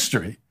human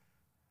history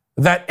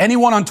that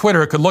anyone on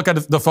Twitter could look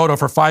at the photo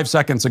for 5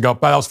 seconds and go,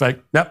 that was fake.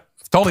 Yep,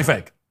 totally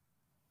fake.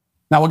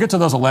 Now, we'll get to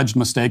those alleged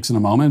mistakes in a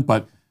moment,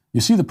 but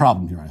you see the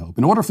problem here, I hope.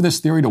 In order for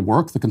this theory to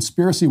work, the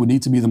conspiracy would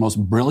need to be the most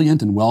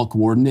brilliant and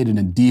well-coordinated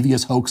and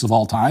devious hoax of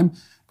all time,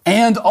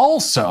 and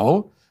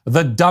also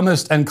the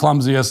dumbest and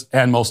clumsiest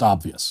and most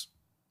obvious.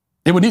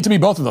 It would need to be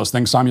both of those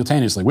things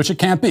simultaneously, which it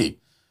can't be.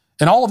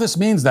 And all of this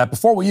means that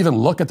before we even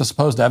look at the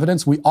supposed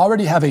evidence, we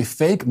already have a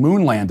fake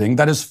moon landing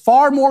that is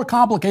far more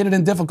complicated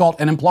and difficult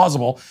and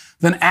implausible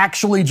than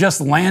actually just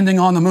landing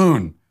on the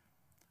moon.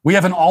 We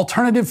have an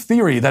alternative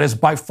theory that is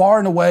by far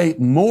and away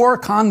more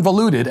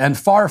convoluted and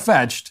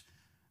far-fetched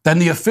than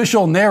the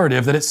official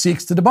narrative that it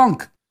seeks to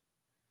debunk.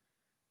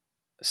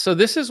 So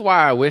this is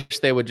why I wish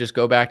they would just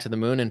go back to the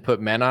moon and put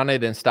men on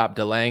it and stop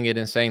delaying it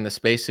and saying the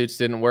spacesuits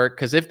didn't work.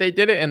 Because if they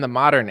did it in the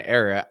modern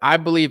era, I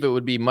believe it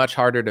would be much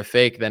harder to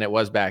fake than it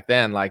was back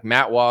then. Like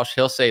Matt Walsh,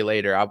 he'll say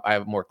later, I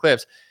have more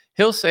clips,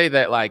 he'll say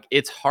that like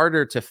it's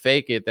harder to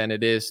fake it than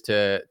it is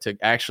to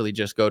actually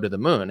just go to the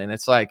moon. And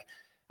it's like,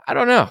 I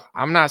don't know.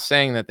 I'm not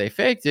saying that they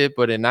faked it,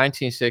 but in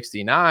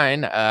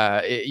 1969,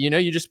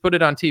 you just put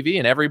it on TV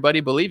and everybody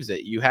believes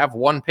it. You have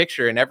one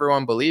picture and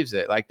everyone believes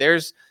it. Like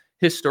there's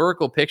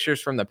historical pictures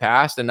from the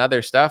past and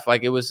other stuff.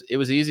 Like it was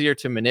easier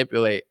to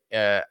manipulate,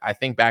 I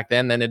think back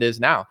then than it is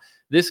now.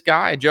 This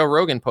guy, Joe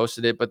Rogan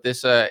posted it, but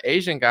this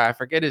Asian guy, I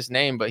forget his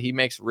name, but he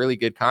makes really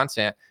good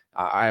content.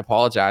 I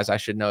apologize. I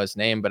should know his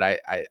name, but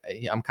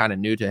I'm kind of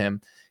new to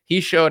him. He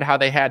showed how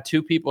they had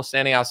two people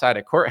standing outside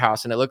a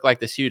courthouse and it looked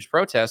like this huge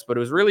protest, but it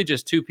was really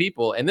just two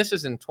people. And this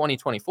is in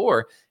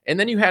 2024. And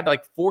then you had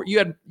like you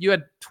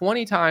had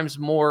 20 times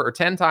more or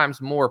 10 times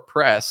more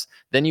press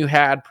than you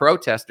had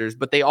protesters,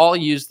 but they all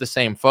used the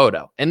same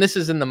photo. And this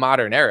is in the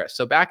modern era.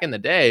 So back in the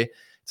day,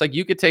 it's like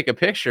you could take a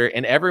picture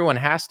and everyone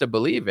has to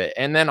believe it.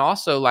 And then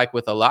also like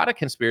with a lot of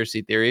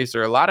conspiracy theories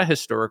or a lot of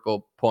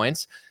historical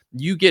points,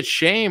 you get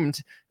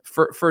shamed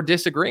for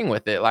disagreeing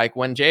with it. Like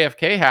when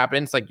JFK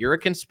happened, it's like, you're a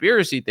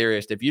conspiracy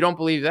theorist if you don't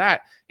believe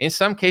that. In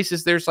some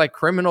cases, there's like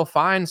criminal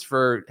fines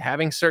for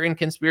having certain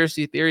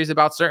conspiracy theories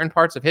about certain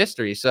parts of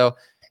history. So,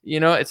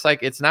 it's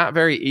like, it's not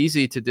very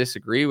easy to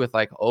disagree with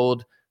like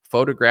old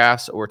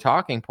photographs or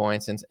talking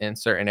points in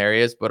certain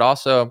areas. But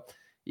also,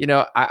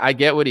 I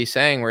get what he's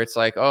saying where it's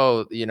like,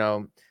 oh,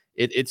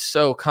 it's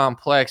so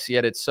complex,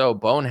 yet it's so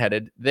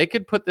boneheaded. They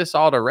could put this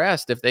all to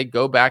rest if they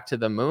go back to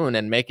the moon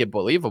and make it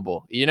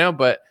believable,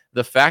 but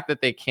the fact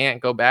that they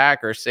can't go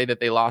back or say that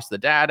they lost the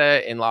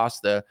data and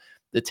lost the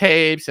the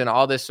tapes and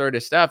all this sort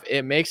of stuff,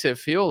 it makes it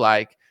feel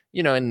like,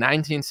 in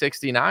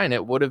 1969,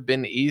 it would have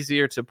been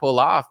easier to pull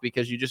off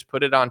because you just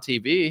put it on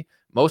TV.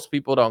 Most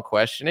people don't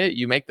question it.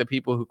 You make the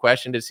people who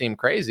questioned it seem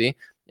crazy,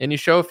 and you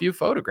show a few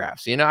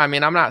photographs. I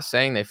mean, I'm not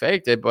saying they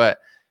faked it, but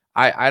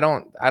I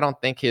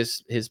don't think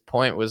his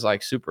point was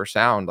like super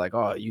sound. Like,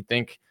 oh, you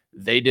think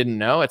they didn't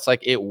know? It's like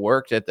it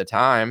worked at the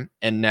time,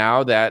 and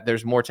now that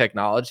there's more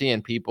technology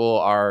and people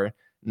are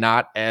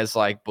not as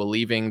like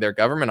believing their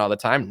government all the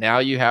time, now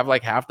you have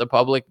like half the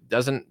public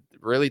doesn't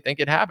really think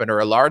it happened, or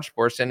a large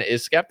portion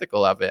is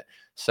skeptical of it.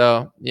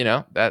 So,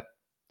 that's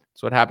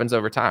what happens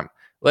over time.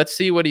 Let's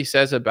see what he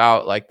says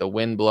about like the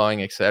wind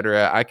blowing,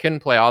 etc. I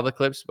couldn't play all the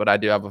clips, but I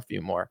do have a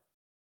few more.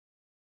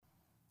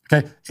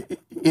 Okay.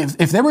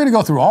 If they were going to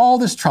go through all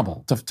this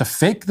trouble to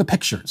fake the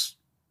pictures,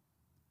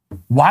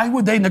 why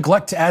would they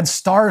neglect to add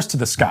stars to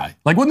the sky?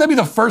 Like, wouldn't that be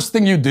the first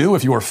thing you do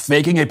if you were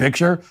faking a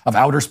picture of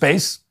outer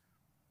space?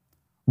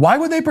 Why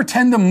would they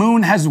pretend the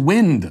moon has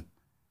wind?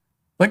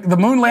 Like, the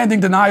moon landing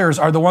deniers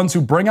are the ones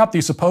who bring up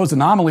these supposed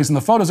anomalies in the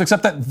photos,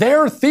 except that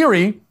their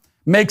theory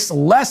makes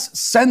less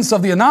sense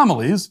of the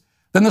anomalies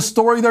than the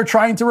story they're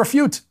trying to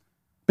refute.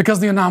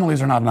 Because the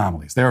anomalies are not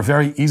anomalies. They are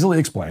very easily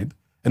explained,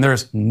 and there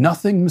is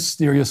nothing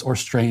mysterious or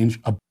strange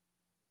about.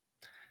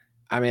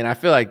 I mean, I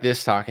feel like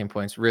this talking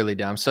point's really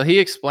dumb. So he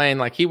explained,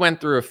 like, he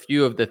went through a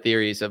few of the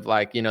theories of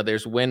like,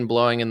 there's wind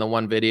blowing in the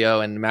one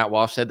video, and Matt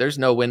Walsh said there's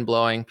no wind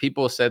blowing.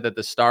 People said that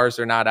the stars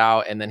are not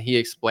out, and then he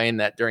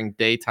explained that during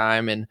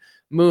daytime and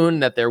moon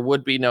that there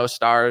would be no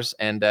stars.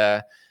 And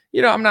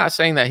I'm not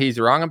saying that he's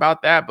wrong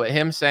about that, but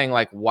him saying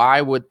like,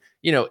 why would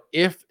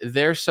if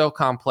they're so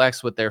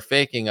complex with their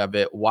faking of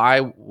it, why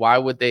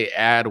would they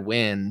add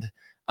wind?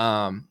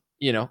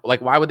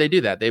 Like, why would they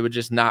do that? They would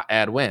just not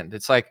add wind.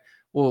 It's like,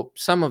 well,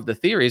 some of the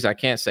theories, I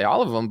can't say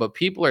all of them, but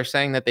people are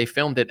saying that they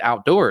filmed it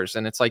outdoors,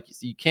 and it's like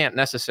you can't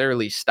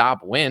necessarily stop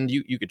wind.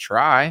 You could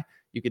try.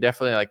 You could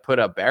definitely like put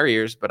up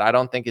barriers, but I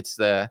don't think it's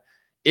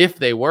if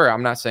they were,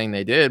 I'm not saying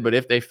they did, but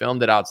if they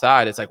filmed it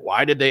outside, it's like,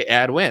 why did they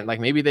add wind?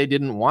 Like, maybe they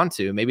didn't want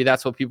to. Maybe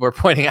that's what people are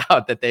pointing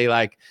out, that they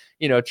like,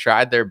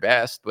 tried their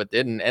best, but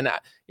didn't. And,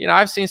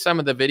 I've seen some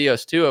of the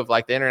videos too of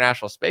like the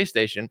International Space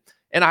Station,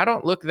 and I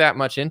don't look that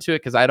much into it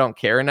because I don't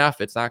care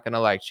enough. It's not going to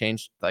like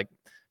change, like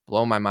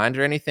blow my mind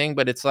or anything,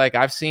 but it's like,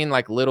 I've seen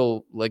like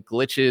little like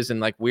glitches and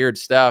like weird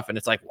stuff. And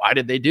it's like, why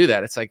did they do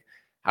that? It's like,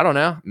 I don't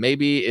know.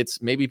 Maybe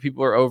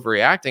people are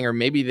overreacting, or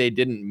maybe they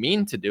didn't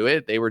mean to do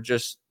it. They were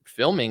just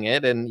filming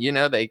it, and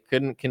they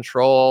couldn't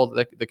control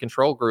the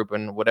control group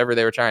and whatever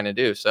they were trying to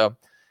do. So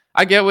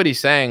I get what he's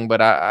saying, but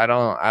I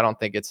don't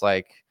think it's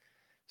like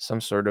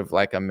some sort of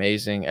like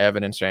amazing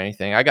evidence or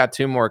anything. I got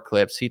two more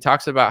clips. He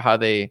talks about how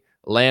they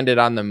landed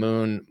on the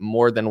moon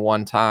more than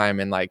one time,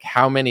 and like,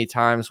 how many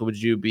times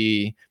would you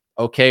be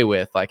okay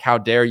with? Like, how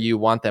dare you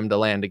want them to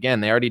land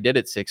again? They already did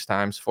it 6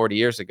 times 40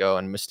 years ago,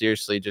 and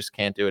mysteriously just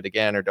can't do it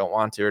again, or don't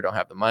want to, or don't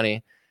have the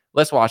money.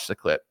 Let's watch the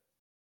clip.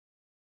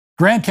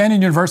 Grand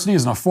Canyon University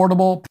is an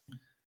affordable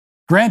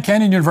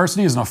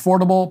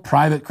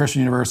private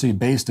Christian university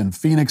based in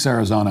Phoenix,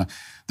 Arizona.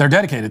 They're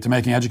dedicated to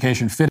making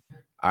education fit.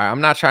 All right,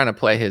 I'm not trying to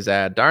play his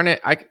ad. Darn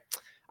it.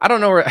 I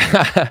don't know where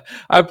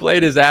I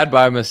played his ad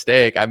by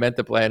mistake. I meant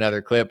to play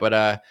another clip,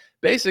 but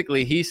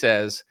basically he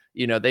says,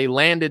 they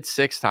landed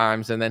 6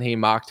 times, and then he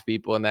mocked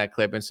people in that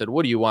clip and said,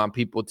 what do you want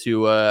people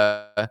to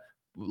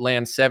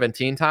land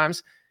 17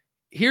 times?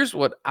 Here's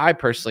what I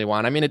personally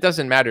want. I mean, it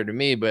doesn't matter to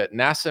me, but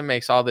NASA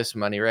makes all this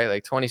money, right?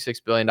 Like $26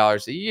 billion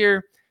a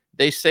year.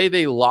 They say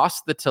they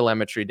lost the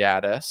telemetry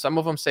data. Some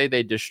of them say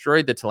they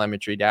destroyed the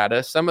telemetry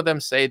data. Some of them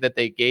say that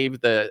they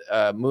gave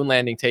the moon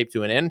landing tape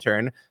to an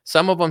intern.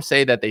 Some of them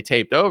say that they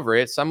taped over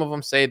it. Some of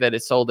them say that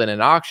it's sold in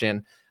an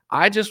auction.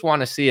 I just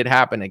want to see it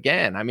happen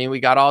again. I mean, we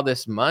got all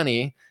this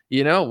money.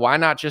 Why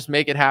not just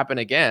make it happen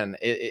again?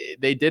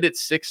 They did it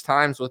 6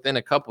 times within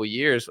a couple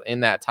years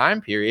in that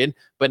time period.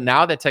 But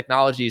now that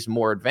technology is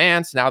more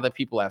advanced, now that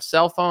people have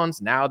cell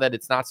phones, now that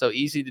it's not so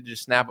easy to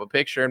just snap a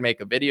picture and make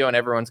a video and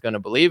everyone's going to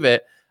believe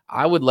it,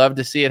 I would love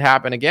to see it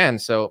happen again.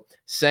 So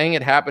saying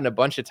it happened a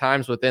bunch of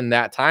times within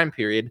that time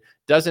period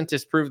doesn't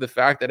disprove the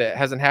fact that it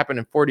hasn't happened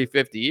in 40,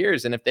 50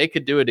 years. And if they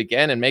could do it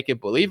again and make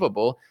it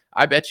believable,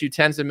 I bet you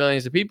tens of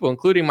millions of people,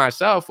 including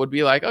myself, would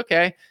be like,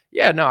 okay,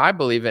 yeah, no, I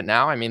believe it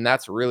now. I mean,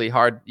 that's really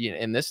hard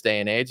in this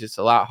day and age. It's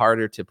a lot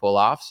harder to pull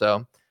off.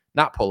 So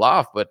not pull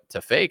off, but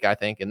to fake, I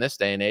think, in this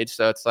day and age.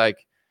 So it's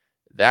like,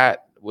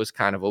 that was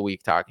kind of a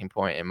weak talking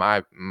point in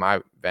my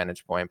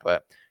vantage point.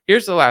 But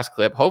here's the last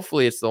clip.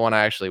 Hopefully it's the one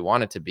I actually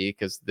want it to be,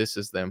 because this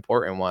is the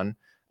important one.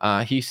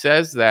 He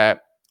says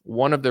that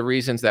one of the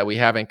reasons that we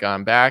haven't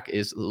gone back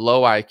is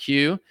low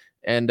IQ,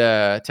 and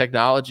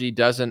technology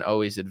doesn't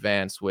always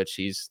advance, which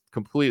he's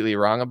completely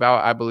wrong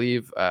about, I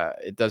believe.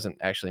 It doesn't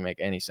actually make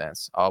any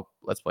sense.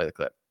 Let's play the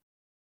clip.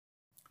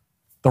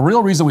 The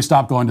real reason we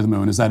stopped going to the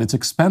moon is that it's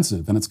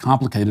expensive, and it's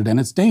complicated, and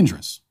it's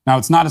dangerous. Now,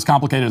 it's not as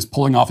complicated as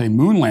pulling off a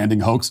moon landing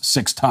hoax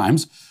 6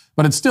 times,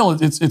 but it's still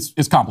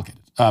it's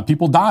complicated.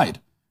 People died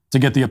to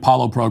get the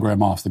Apollo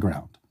program off the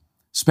ground.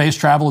 Space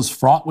travel is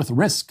fraught with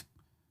risk,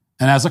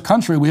 And as a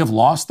country, we have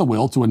lost the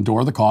will to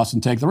endure the cost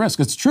and take the risk.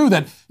 It's true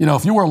that,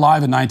 if you were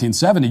alive in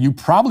 1970, you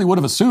probably would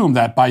have assumed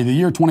that by the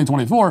year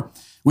 2024,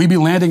 we'd be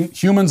landing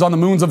humans on the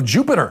moons of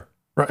Jupiter,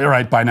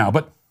 right, by now.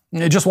 But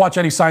just watch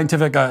any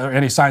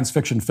any science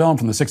fiction film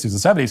from the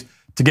 60s and 70s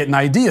to get an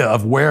idea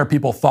of where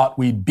people thought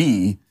we'd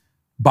be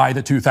by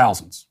the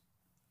 2000s.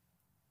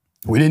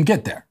 We didn't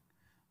get there.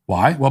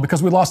 Why? Well,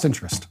 because we lost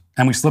interest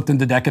and we slipped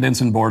into decadence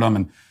and boredom.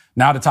 And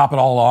now to top it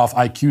all off,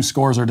 IQ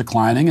scores are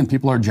declining and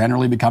people are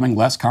generally becoming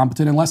less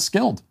competent and less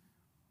skilled.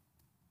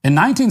 In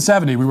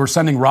 1970, we were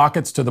sending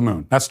rockets to the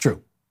moon. That's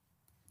true.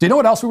 Do you know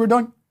what else we were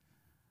doing?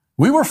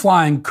 We were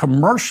flying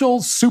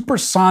commercial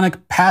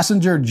supersonic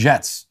passenger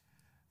jets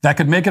that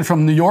could make it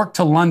from New York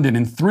to London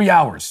in 3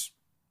 hours.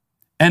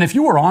 And if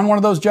you were on one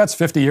of those jets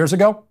 50 years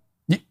ago,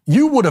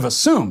 you would have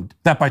assumed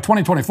that by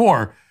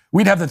 2024,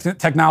 we'd have the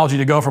technology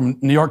to go from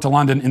New York to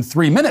London in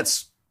 3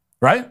 minutes,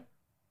 right?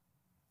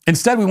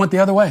 Instead, we went the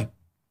other way.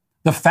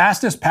 The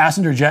fastest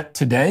passenger jet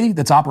today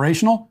that's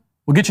operational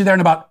will get you there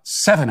in about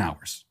 7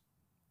 hours.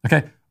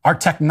 Okay? Our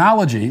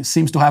technology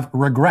seems to have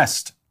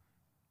regressed.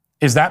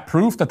 Is that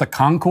proof that the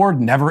Concorde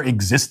never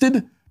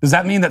existed? Does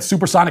that mean that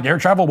supersonic air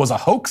travel was a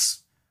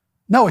hoax?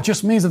 No, it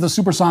just means that the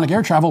supersonic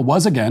air travel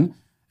was, again,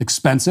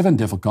 expensive and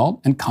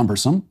difficult and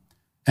cumbersome,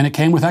 and it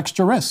came with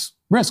extra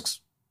risks.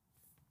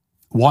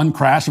 One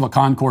crash of a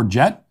Concorde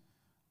jet,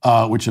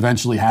 which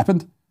eventually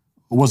happened,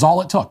 was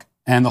all it took.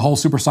 And the whole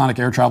supersonic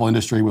air travel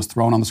industry was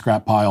thrown on the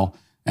scrap pile,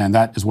 and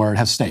that is where it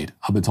has stayed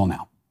up until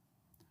now.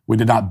 We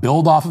did not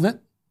build off of it.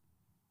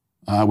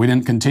 We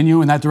didn't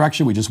continue in that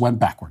direction. We just went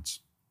backwards.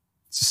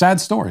 It's a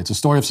sad story. It's a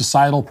story of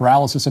societal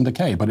paralysis and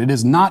decay, but it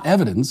is not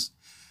evidence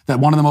that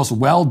one of the most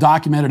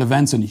well-documented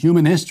events in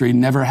human history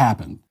never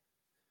happened.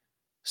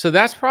 So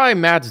that's probably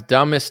Matt's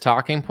dumbest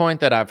talking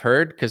point that I've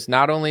heard, because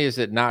not only is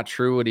it not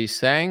true what he's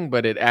saying,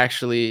 but it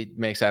actually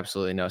makes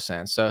absolutely no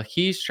sense. So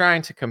he's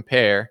trying to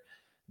compare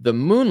the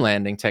moon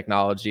landing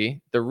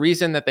technology, the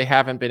reason that they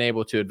haven't been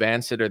able to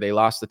advance it, or they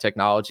lost the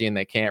technology and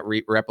they can't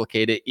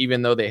replicate it,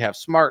 even though they have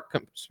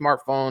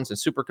smartphones and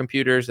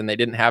supercomputers and they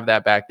didn't have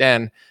that back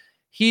then.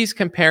 He's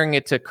comparing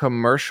it to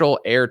commercial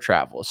air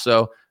travel.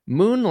 So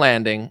moon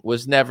landing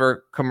was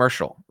never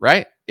commercial,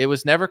 right? It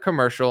was never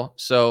commercial,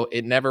 so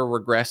it never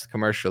regressed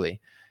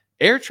commercially.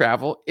 Air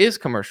travel is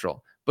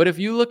commercial. But if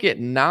you look at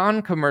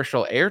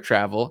non-commercial air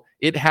travel,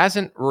 it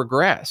hasn't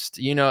regressed.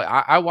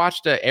 I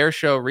watched an air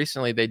show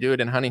recently. They do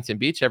it in Huntington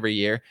Beach every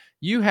year.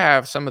 You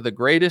have some of the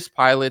greatest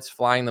pilots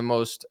flying the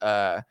most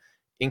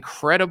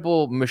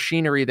incredible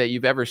machinery that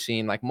you've ever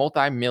seen, like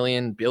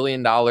multi-million,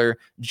 billion-dollar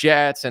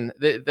jets. And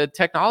the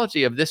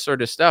technology of this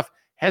sort of stuff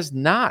has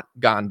not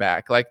gone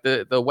back. Like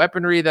the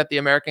weaponry that the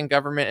American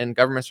government and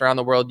governments around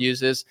the world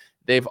uses,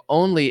 they've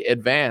only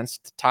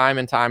advanced time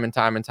and time and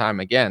time and time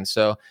again.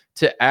 So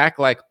to act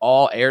like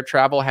all air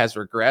travel has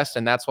regressed,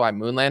 and that's why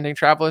moon landing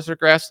travel has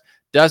regressed,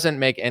 doesn't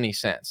make any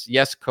sense.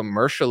 Yes,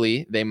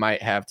 commercially, they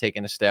might have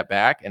taken a step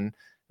back, and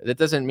that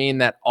doesn't mean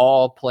that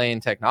all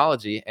plane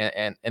technology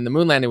and the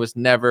moon landing was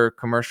never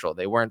commercial.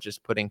 They weren't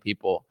just putting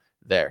people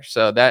there.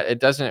 So that it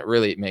doesn't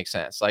really make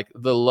sense. Like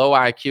the low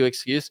IQ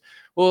excuse,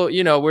 well,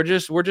 we're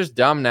just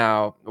dumb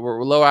now.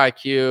 We're low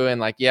IQ, and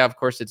like, yeah, of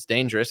course it's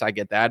dangerous. I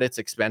get that. It's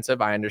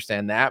expensive. I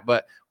understand that.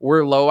 But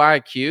we're low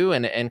IQ,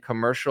 and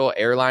commercial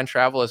airline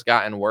travel has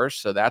gotten worse.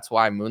 So that's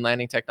why moon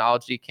landing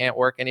technology can't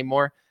work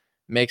anymore.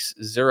 Makes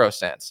zero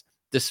sense.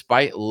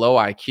 Despite low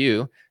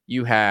IQ,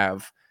 you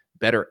have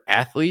better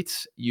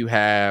athletes, you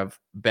have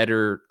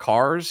better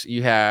cars,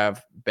 you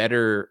have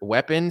better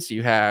weapons,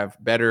 you have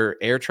better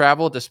air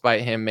travel,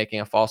 despite him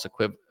making a false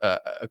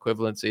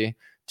equivalency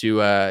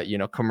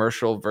to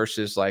commercial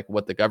versus like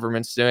what the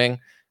government's doing.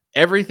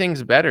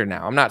 Everything's better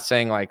now. I'm not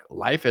saying like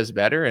life is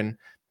better, and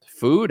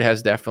food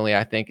has definitely,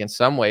 I think, in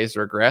some ways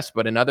regressed,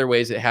 but in other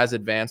ways it has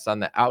advanced on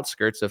the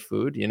outskirts of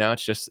food.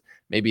 It's just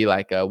maybe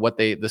like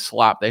the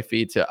slop they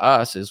feed to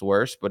us is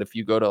worse. But if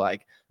you go to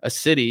like a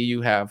city,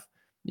 you have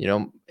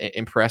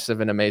impressive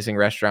and amazing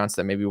restaurants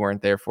that maybe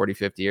weren't there 40,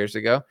 50 years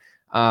ago.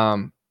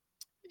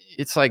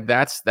 It's like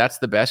that's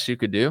the best you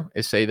could do,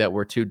 is say that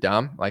we're too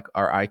dumb, like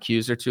our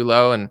IQs are too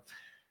low, and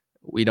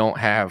we don't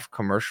have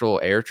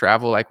commercial air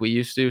travel like we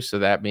used to. So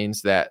that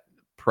means that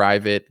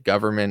private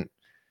government,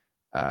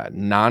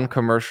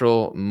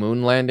 non-commercial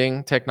moon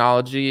landing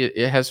technology,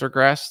 it has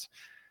regressed.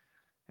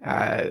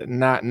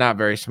 Not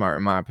very smart,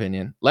 in my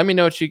opinion. Let me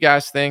know what you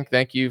guys think.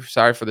 Thank you.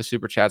 Sorry for the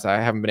super chats. I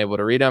haven't been able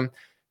to read them.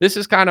 This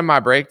is kind of my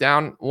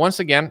breakdown. Once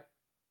again,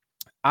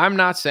 I'm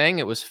not saying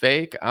it was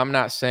fake. I'm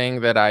not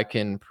saying that I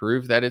can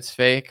prove that it's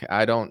fake.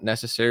 I don't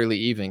necessarily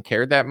even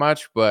care that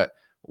much. But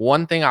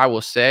one thing I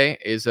will say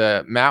is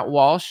Matt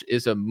Walsh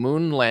is a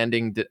moon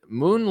landing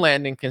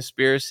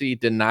conspiracy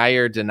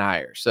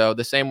denier. So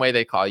the same way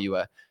they call you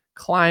a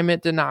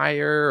climate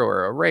denier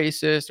or a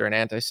racist or an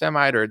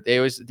anti-Semite, or they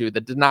always do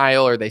the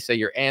denial, or they say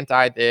you're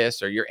anti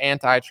this or you're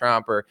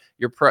anti-Trump or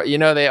you're pro,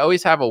 they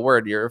always have a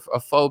word. You're a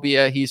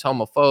phobia, he's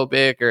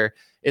homophobic, or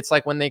it's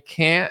like when they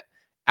can't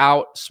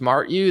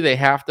outsmart you. They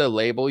have to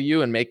label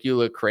you and make you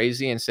look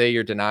crazy and say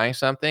you're denying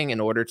something in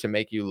order to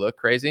make you look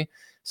crazy.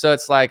 So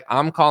it's like,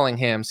 I'm calling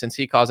him, since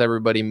he calls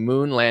everybody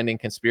moon landing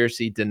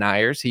conspiracy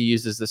deniers. He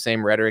uses the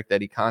same rhetoric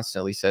that he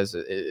constantly says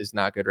is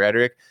not good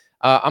rhetoric.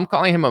 I'm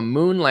calling him a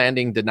moon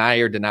landing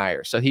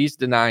denier. So he's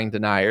denying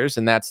deniers,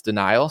 and that's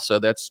denial. So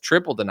that's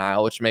triple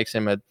denial, which makes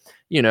him a,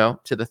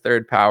 to the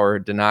third power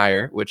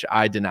denier, which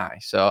I deny.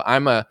 So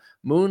I'm a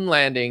moon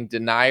landing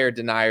denier.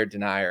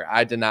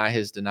 I deny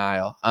his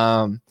denial.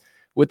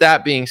 With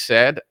that being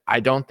said, I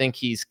don't think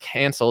he's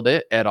canceled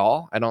it at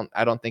all. I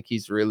don't think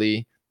he's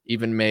really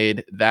even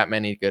made that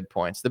many good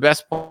points. The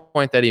best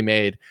point that he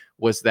made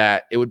was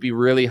that it would be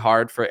really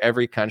hard for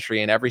every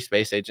country and every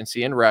space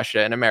agency in Russia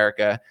and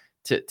America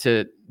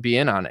to be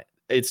in on it.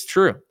 It's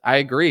true. I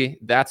agree.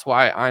 That's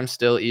why I'm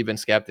still even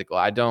skeptical.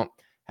 I don't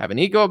have an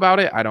ego about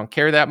it. I don't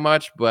care that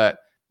much, but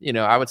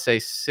I would say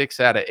 6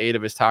 out of 8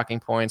 of his talking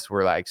points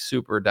were like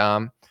super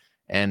dumb.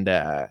 And,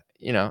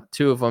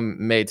 2 of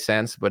them made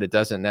sense, but it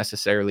doesn't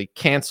necessarily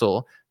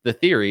cancel the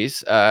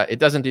theories. It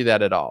doesn't do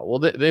that at all. Well,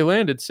 they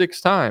landed 6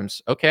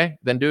 times. Okay,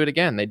 then do it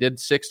again. They did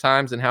 6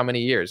 times in how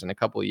many years? In a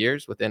couple of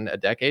years, within a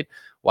decade.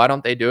 Why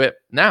don't they do it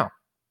now?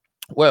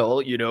 Well,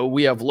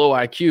 we have low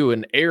IQ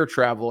and air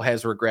travel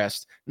has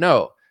regressed.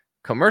 No,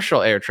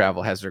 commercial air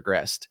travel has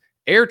regressed.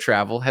 Air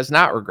travel has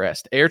not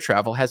regressed. Air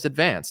travel has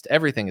advanced.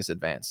 Everything is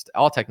advanced.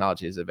 All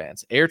technology is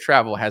advanced. Air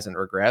travel hasn't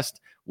regressed.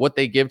 What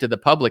they give to the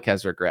public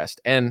has regressed.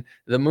 And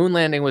the moon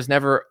landing was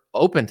never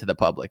open to the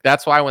public.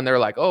 That's why when they're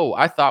like, "Oh,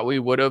 I thought we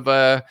would have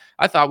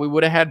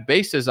had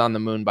bases on the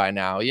moon by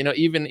now."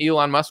 Even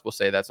Elon Musk will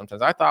say that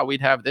sometimes. I thought we'd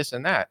have this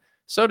and that.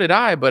 So did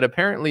I, but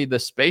apparently the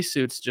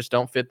spacesuits just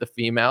don't fit the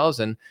females,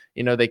 and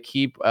they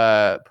keep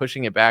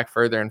pushing it back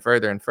further and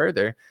further and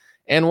further.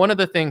 And one of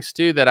the things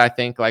too that I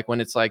think, like,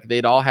 when it's like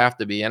they'd all have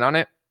to be in on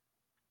it,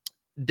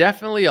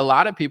 definitely a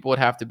lot of people would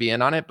have to be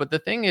in on it. But the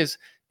thing is,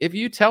 if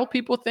you tell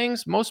people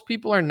things, most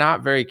people are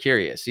not very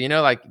curious.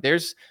 Like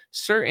there's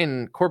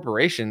certain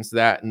corporations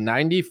that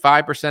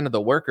 95% of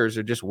the workers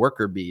are just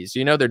worker bees.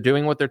 They're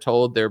doing what they're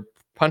told. They're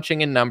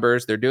punching in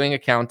numbers. They're doing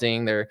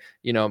accounting. They're,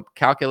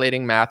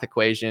 calculating math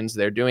equations.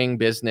 They're doing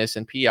business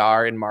and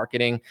PR and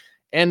marketing.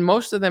 And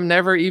most of them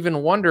never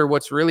even wonder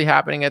what's really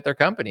happening at their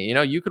company.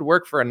 You could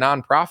work for a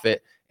nonprofit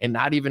and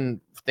not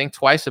even think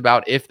twice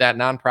about if that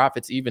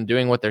nonprofit's even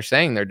doing what they're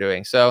saying they're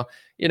doing. So,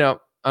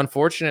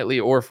 unfortunately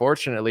or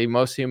fortunately,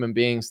 most human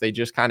beings, they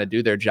just kind of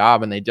do their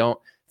job and they don't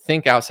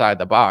think outside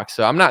the box.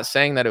 So I'm not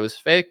saying that it was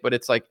fake, but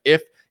it's like,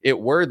 if it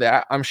were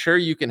that, I'm sure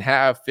you can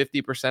have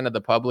 50% of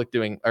the public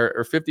doing,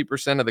 or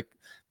 50% of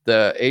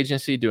the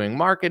agency doing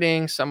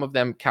marketing, some of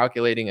them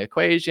calculating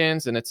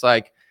equations. And it's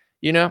like,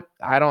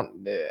 I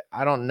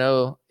don't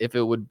know if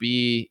it would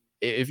be,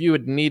 if you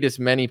would need as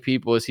many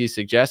people as he's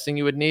suggesting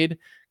you would need,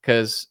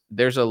 because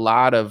there's a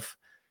lot of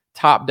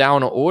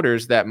top-down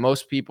orders that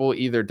most people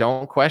either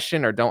don't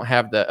question or don't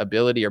have the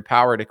ability or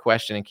power to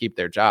question and keep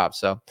their job.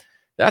 So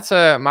that's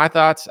my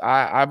thoughts.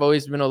 I've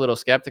always been a little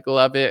skeptical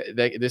of it.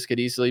 This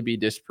could easily be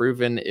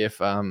disproven if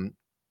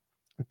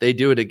they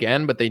do it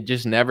again, but they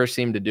just never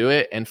seem to do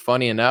it. And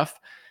funny enough,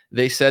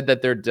 they said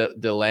that they're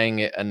delaying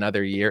it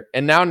another year.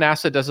 And now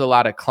NASA does a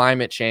lot of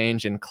climate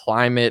change and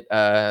climate,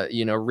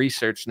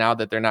 research now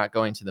that they're not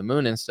going to the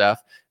moon and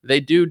stuff. They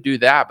do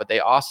that, but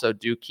they also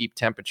do keep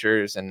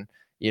temperatures and,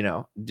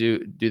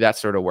 do that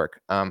sort of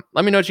work.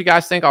 Let me know what you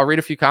guys think. I'll read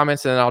a few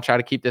comments and then I'll try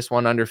to keep this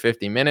one under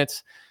 50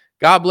 minutes.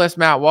 God bless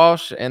Matt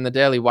Walsh and the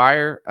Daily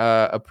Wire.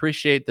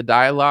 Appreciate the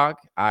dialogue.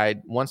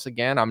 Once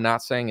again, I'm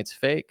not saying it's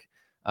fake.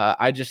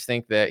 I just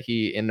think that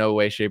he in no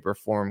way, shape, or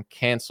form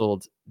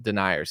canceled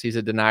deniers. He's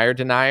a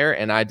denier,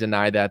 and I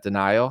deny that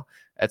denial.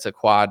 That's a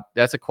quad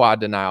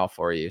denial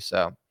for you.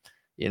 So,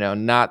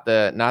 not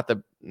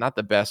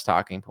the best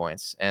talking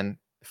points. And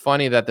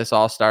funny that this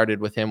all started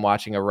with him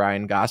watching a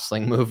Ryan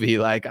Gosling movie.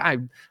 Like, I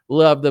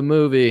love the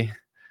movie.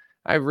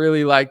 I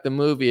really like the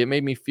movie. It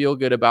made me feel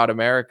good about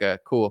America.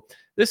 Cool.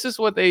 This is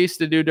what they used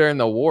to do during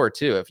the war,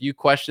 too. If you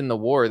question the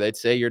war, they'd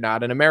say you're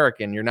not an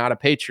American. You're not a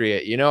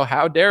patriot.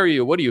 How dare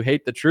you? What do you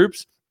hate the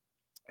troops?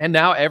 And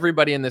now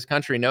everybody in this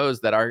country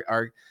knows that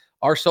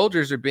our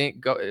soldiers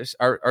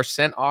are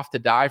sent off to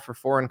die for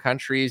foreign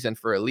countries and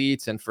for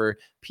elites and for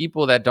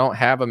people that don't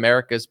have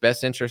America's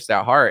best interest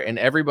at heart. And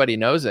everybody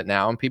knows it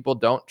now. And people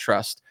don't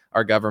trust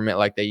our government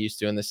like they used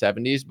to in the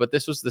 70s. But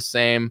this was the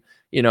same,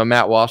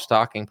 Matt Walsh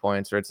talking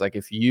points where it's like,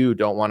 if you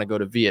don't want to go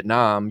to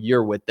Vietnam,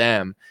 you're with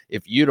them.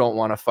 If you don't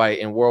want to fight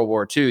in World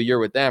War II, you're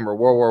with them, or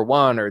World War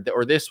I,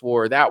 or this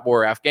war, that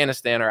war,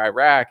 Afghanistan or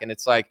Iraq. And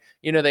it's like,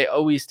 they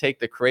always take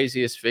the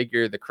craziest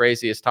figure, the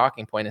craziest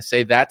talking point and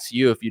say, that's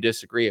you if you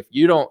disagree. If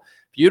you don't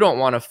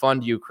want to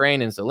fund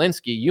Ukraine and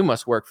Zelensky, you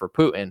must work for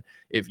Putin.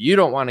 If you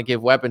don't want to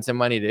give weapons and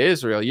money to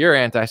Israel, you're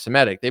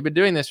anti-Semitic. They've been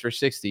doing this for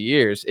 60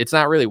 years. It's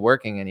not really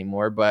working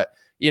anymore, but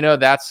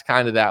that's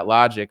kind of that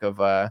logic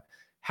of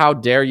how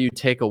dare you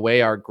take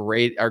away our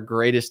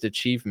greatest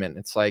achievement.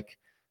 It's like,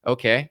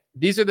 Okay,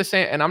 these are the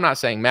same, and I'm not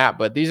saying Matt,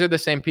 but these are the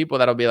same people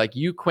that'll be like,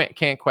 you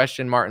can't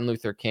question Martin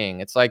Luther King.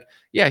 It's like,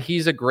 yeah,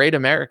 he's a great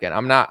American.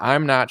 I'm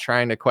not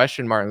trying to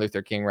question Martin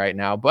Luther King right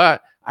now,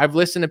 but I've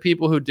listened to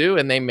people who do,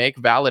 and they make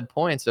valid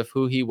points of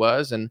who he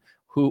was and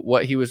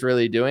what he was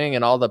really doing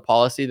and all the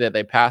policy that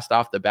they passed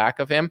off the back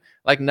of him.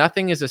 Like,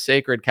 nothing is a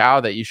sacred cow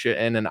that you should,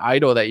 and an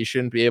idol that you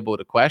shouldn't be able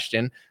to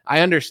question. I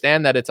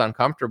understand that it's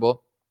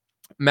uncomfortable.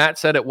 Matt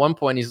said at one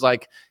point, he's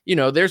like,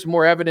 there's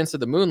more evidence of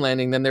the moon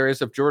landing than there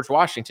is of George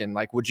Washington.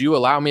 Like, would you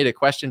allow me to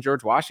question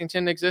George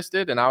Washington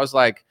existed? And I was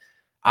like,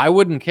 I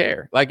wouldn't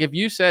care. Like, if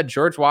you said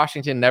George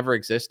Washington never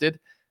existed,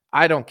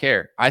 I don't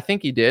care. I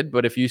think he did,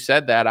 but if you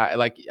said that,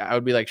 I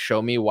would be like,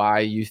 show me why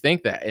you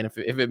think that. And if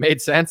it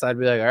made sense, I'd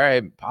be like, all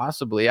right,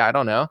 possibly, I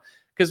don't know.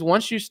 Because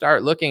once you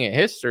start looking at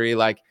history,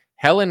 like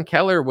Helen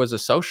Keller was a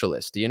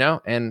socialist,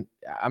 and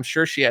I'm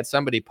sure she had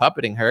somebody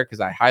puppeting her, because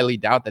I highly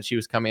doubt that she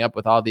was coming up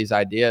with all these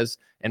ideas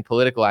and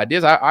political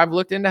ideas. I've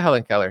looked into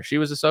Helen Keller. She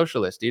was a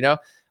socialist,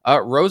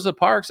 Rosa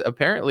Parks,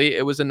 apparently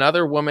it was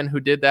another woman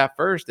who did that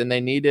first, and they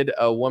needed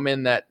a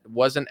woman that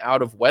wasn't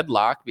out of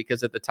wedlock,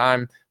 because at the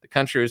time the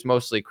country was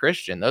mostly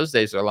Christian. Those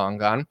days are long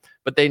gone,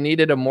 but they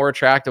needed a more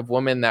attractive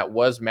woman that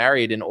was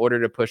married in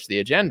order to push the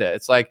agenda.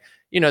 It's like,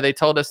 they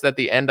told us that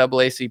the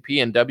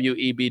NAACP and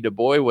W.E.B. Du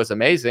Bois was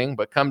amazing,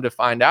 but come to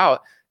find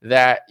out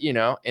that,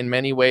 in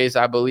many ways,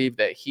 I believe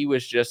that he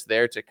was just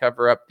there to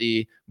cover up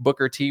the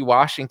Booker T.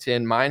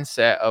 Washington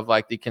mindset of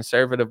like the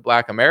conservative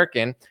Black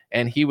American.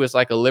 And he was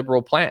like a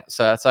liberal plant.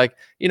 So it's like,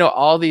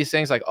 all these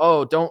things like,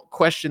 oh, don't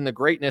question the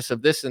greatness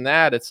of this and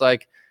that. It's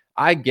like,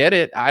 I get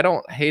it. I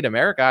don't hate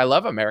America. I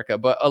love America.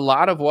 But a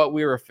lot of what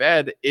we were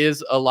fed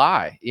is a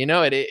lie.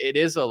 It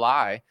is a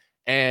lie.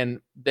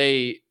 And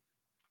they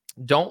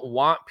don't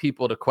want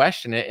people to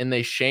question it, and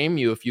they shame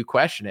you if you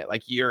question it.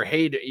 Like, you're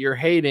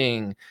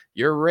hating,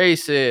 you're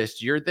racist,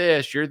 you're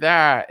this, you're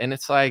that. And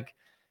it's like,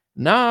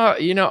 no,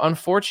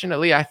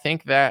 unfortunately, I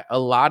think that a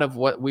lot of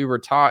what we were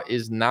taught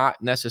is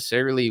not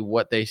necessarily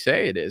what they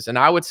say it is. And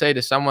I would say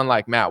to someone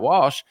like Matt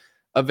Walsh,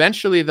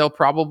 eventually there'll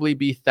probably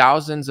be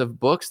thousands of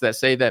books that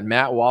say that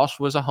Matt Walsh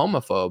was a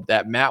homophobe,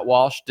 that Matt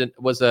Walsh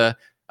was a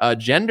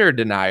gender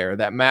denier,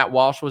 that Matt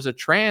Walsh was a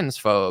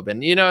transphobe.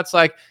 And, it's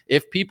like,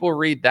 if people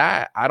read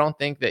that, I don't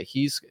think that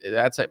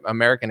that's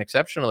American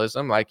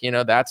exceptionalism. Like,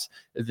 that's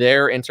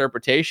their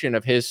interpretation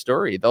of his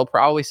story. They'll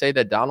probably say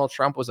that Donald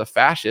Trump was a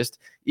fascist,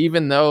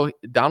 even though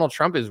Donald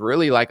Trump is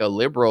really like a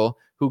liberal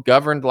who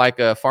governed like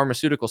a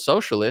pharmaceutical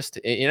socialist.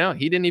 He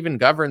didn't even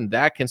govern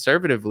that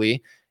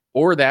conservatively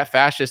or that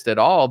fascist at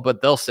all,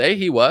 but they'll say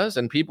he was,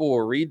 and people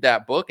will read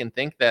that book and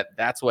think that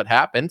that's what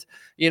happened.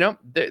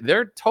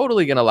 They're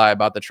totally going to lie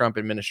about the Trump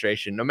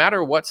administration. No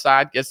matter what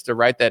side gets to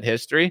write that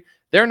history,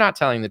 they're not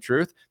telling the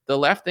truth. The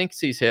left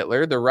thinks he's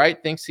Hitler. The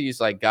right thinks he's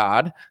like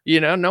God.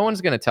 No one's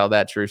going to tell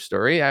that true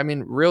story. I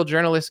mean, real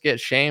journalists get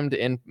shamed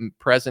in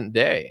present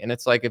day. And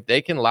it's like, if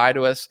they can lie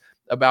to us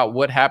about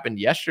what happened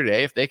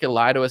yesterday, if they could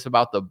lie to us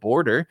about the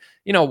border,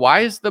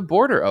 why is the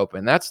border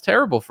open? That's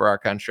terrible for our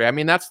country. I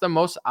mean, that's the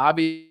most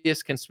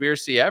obvious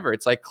conspiracy ever.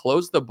 It's like,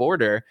 close the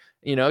border.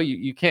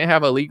 You can't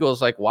have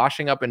illegals like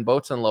washing up in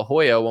boats in La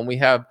Jolla when we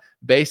have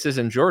bases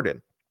in Jordan.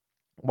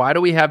 Why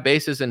do we have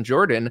bases in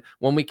Jordan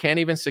when we can't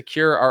even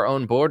secure our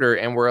own border,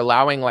 and we're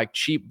allowing like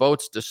cheap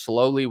boats to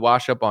slowly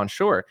wash up on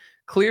shore?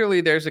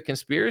 Clearly, there's a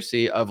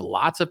conspiracy of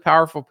lots of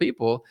powerful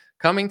people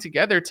coming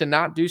together to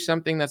not do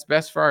something that's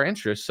best for our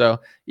interests. So,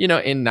 in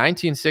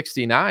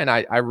 1969,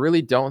 I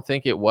really don't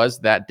think it was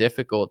that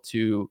difficult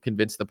to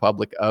convince the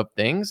public of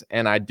things.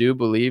 And I do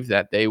believe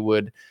that they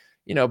would,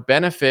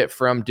 benefit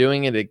from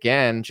doing it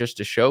again, just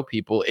to show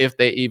people, if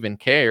they even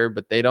care.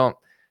 But they don't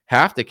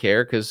have to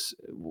care, because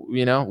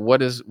what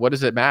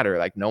does it matter?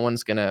 Like, no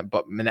one's gonna,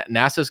 but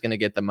NASA's gonna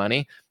get the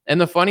money.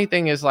 And the funny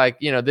thing is, like,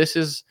 this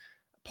is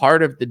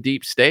part of the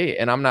deep state,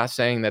 and I'm not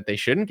saying that they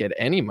shouldn't get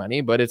any money,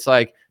 but it's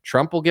like,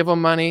 Trump will give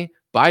them money,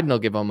 Biden will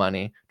give them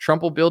money.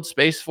 Trump will build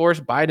Space Force,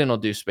 Biden will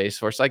do Space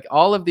Force. Like,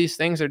 all of these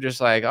things are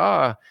just like,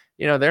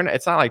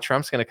 it's not like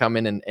Trump's going to come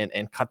in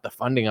and cut the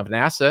funding of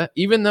NASA,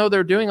 even though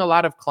they're doing a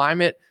lot of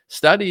climate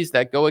studies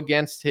that go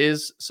against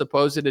his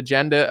supposed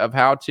agenda of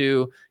how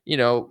to,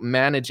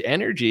 manage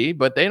energy.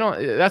 But they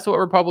don't, that's what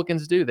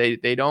Republicans do.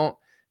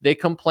 They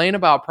complain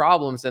about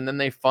problems, and then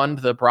they fund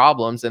the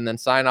problems, and then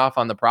sign off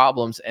on the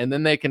problems, and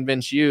then they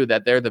convince you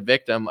that they're the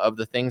victim of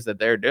the things that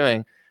they're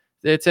doing.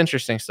 It's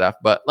interesting stuff.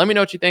 But let me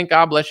know what you think.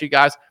 God bless you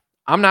guys.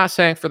 I'm not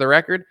saying, for the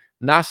record,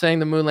 not saying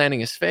the moon landing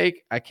is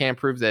fake. I can't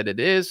prove that it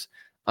is.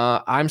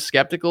 I'm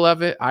skeptical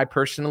of it. I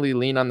personally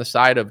lean on the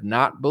side of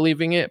not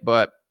believing it,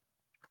 but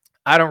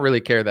I don't really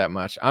care that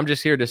much. I'm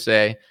just here to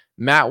say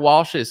Matt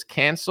Walsh's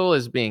cancel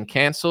is being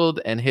canceled,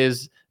 and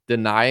his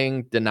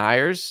denying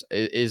deniers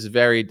is a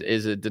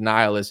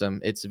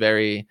denialism. It's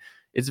very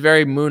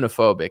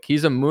moonophobic.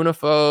 He's a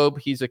moonophobe.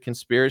 He's a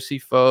conspiracy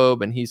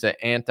phobe, and he's an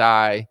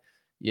anti-Apolloite.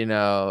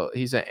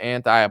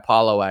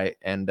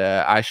 And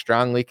I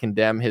strongly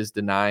condemn his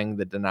denying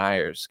the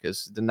deniers,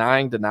 because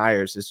denying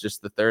deniers is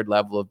just the third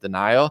level of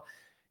denial.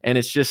 And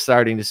it's just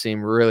starting to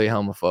seem really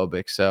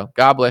homophobic. So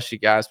God bless you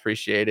guys.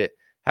 Appreciate it.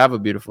 Have a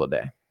beautiful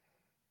day.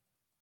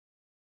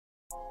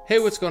 Hey,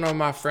 what's going on,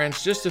 my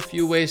friends? Just a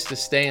few ways to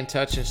stay in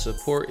touch and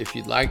support if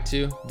you'd like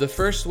to. The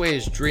first way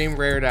is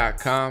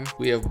dreamrare.com.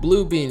 We have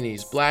blue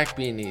beanies, black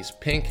beanies,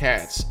 pink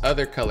hats,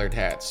 other colored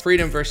hats,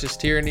 freedom versus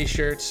tyranny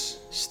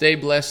shirts, stay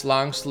blessed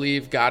long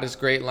sleeve, God is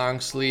great long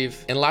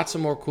sleeve, and lots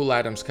of more cool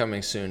items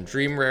coming soon.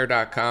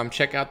 Dreamrare.com.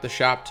 Check out the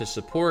shop to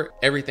support.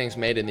 Everything's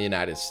made in the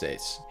United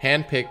States.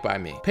 Handpicked by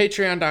me.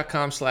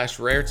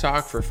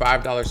 Patreon.com/raretalk. For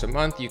 $5 a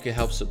month, you can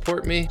help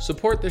support me,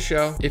 support the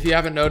show. If you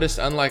haven't noticed,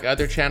 unlike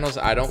other channels,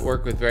 I don't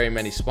work with very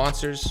many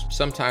sponsors,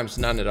 sometimes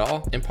none at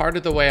all. And part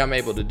of the way I'm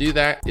able to do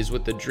that is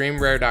with the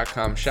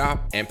dreamrare.com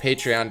shop and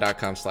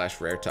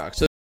patreon.com/raretalk.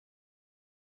 So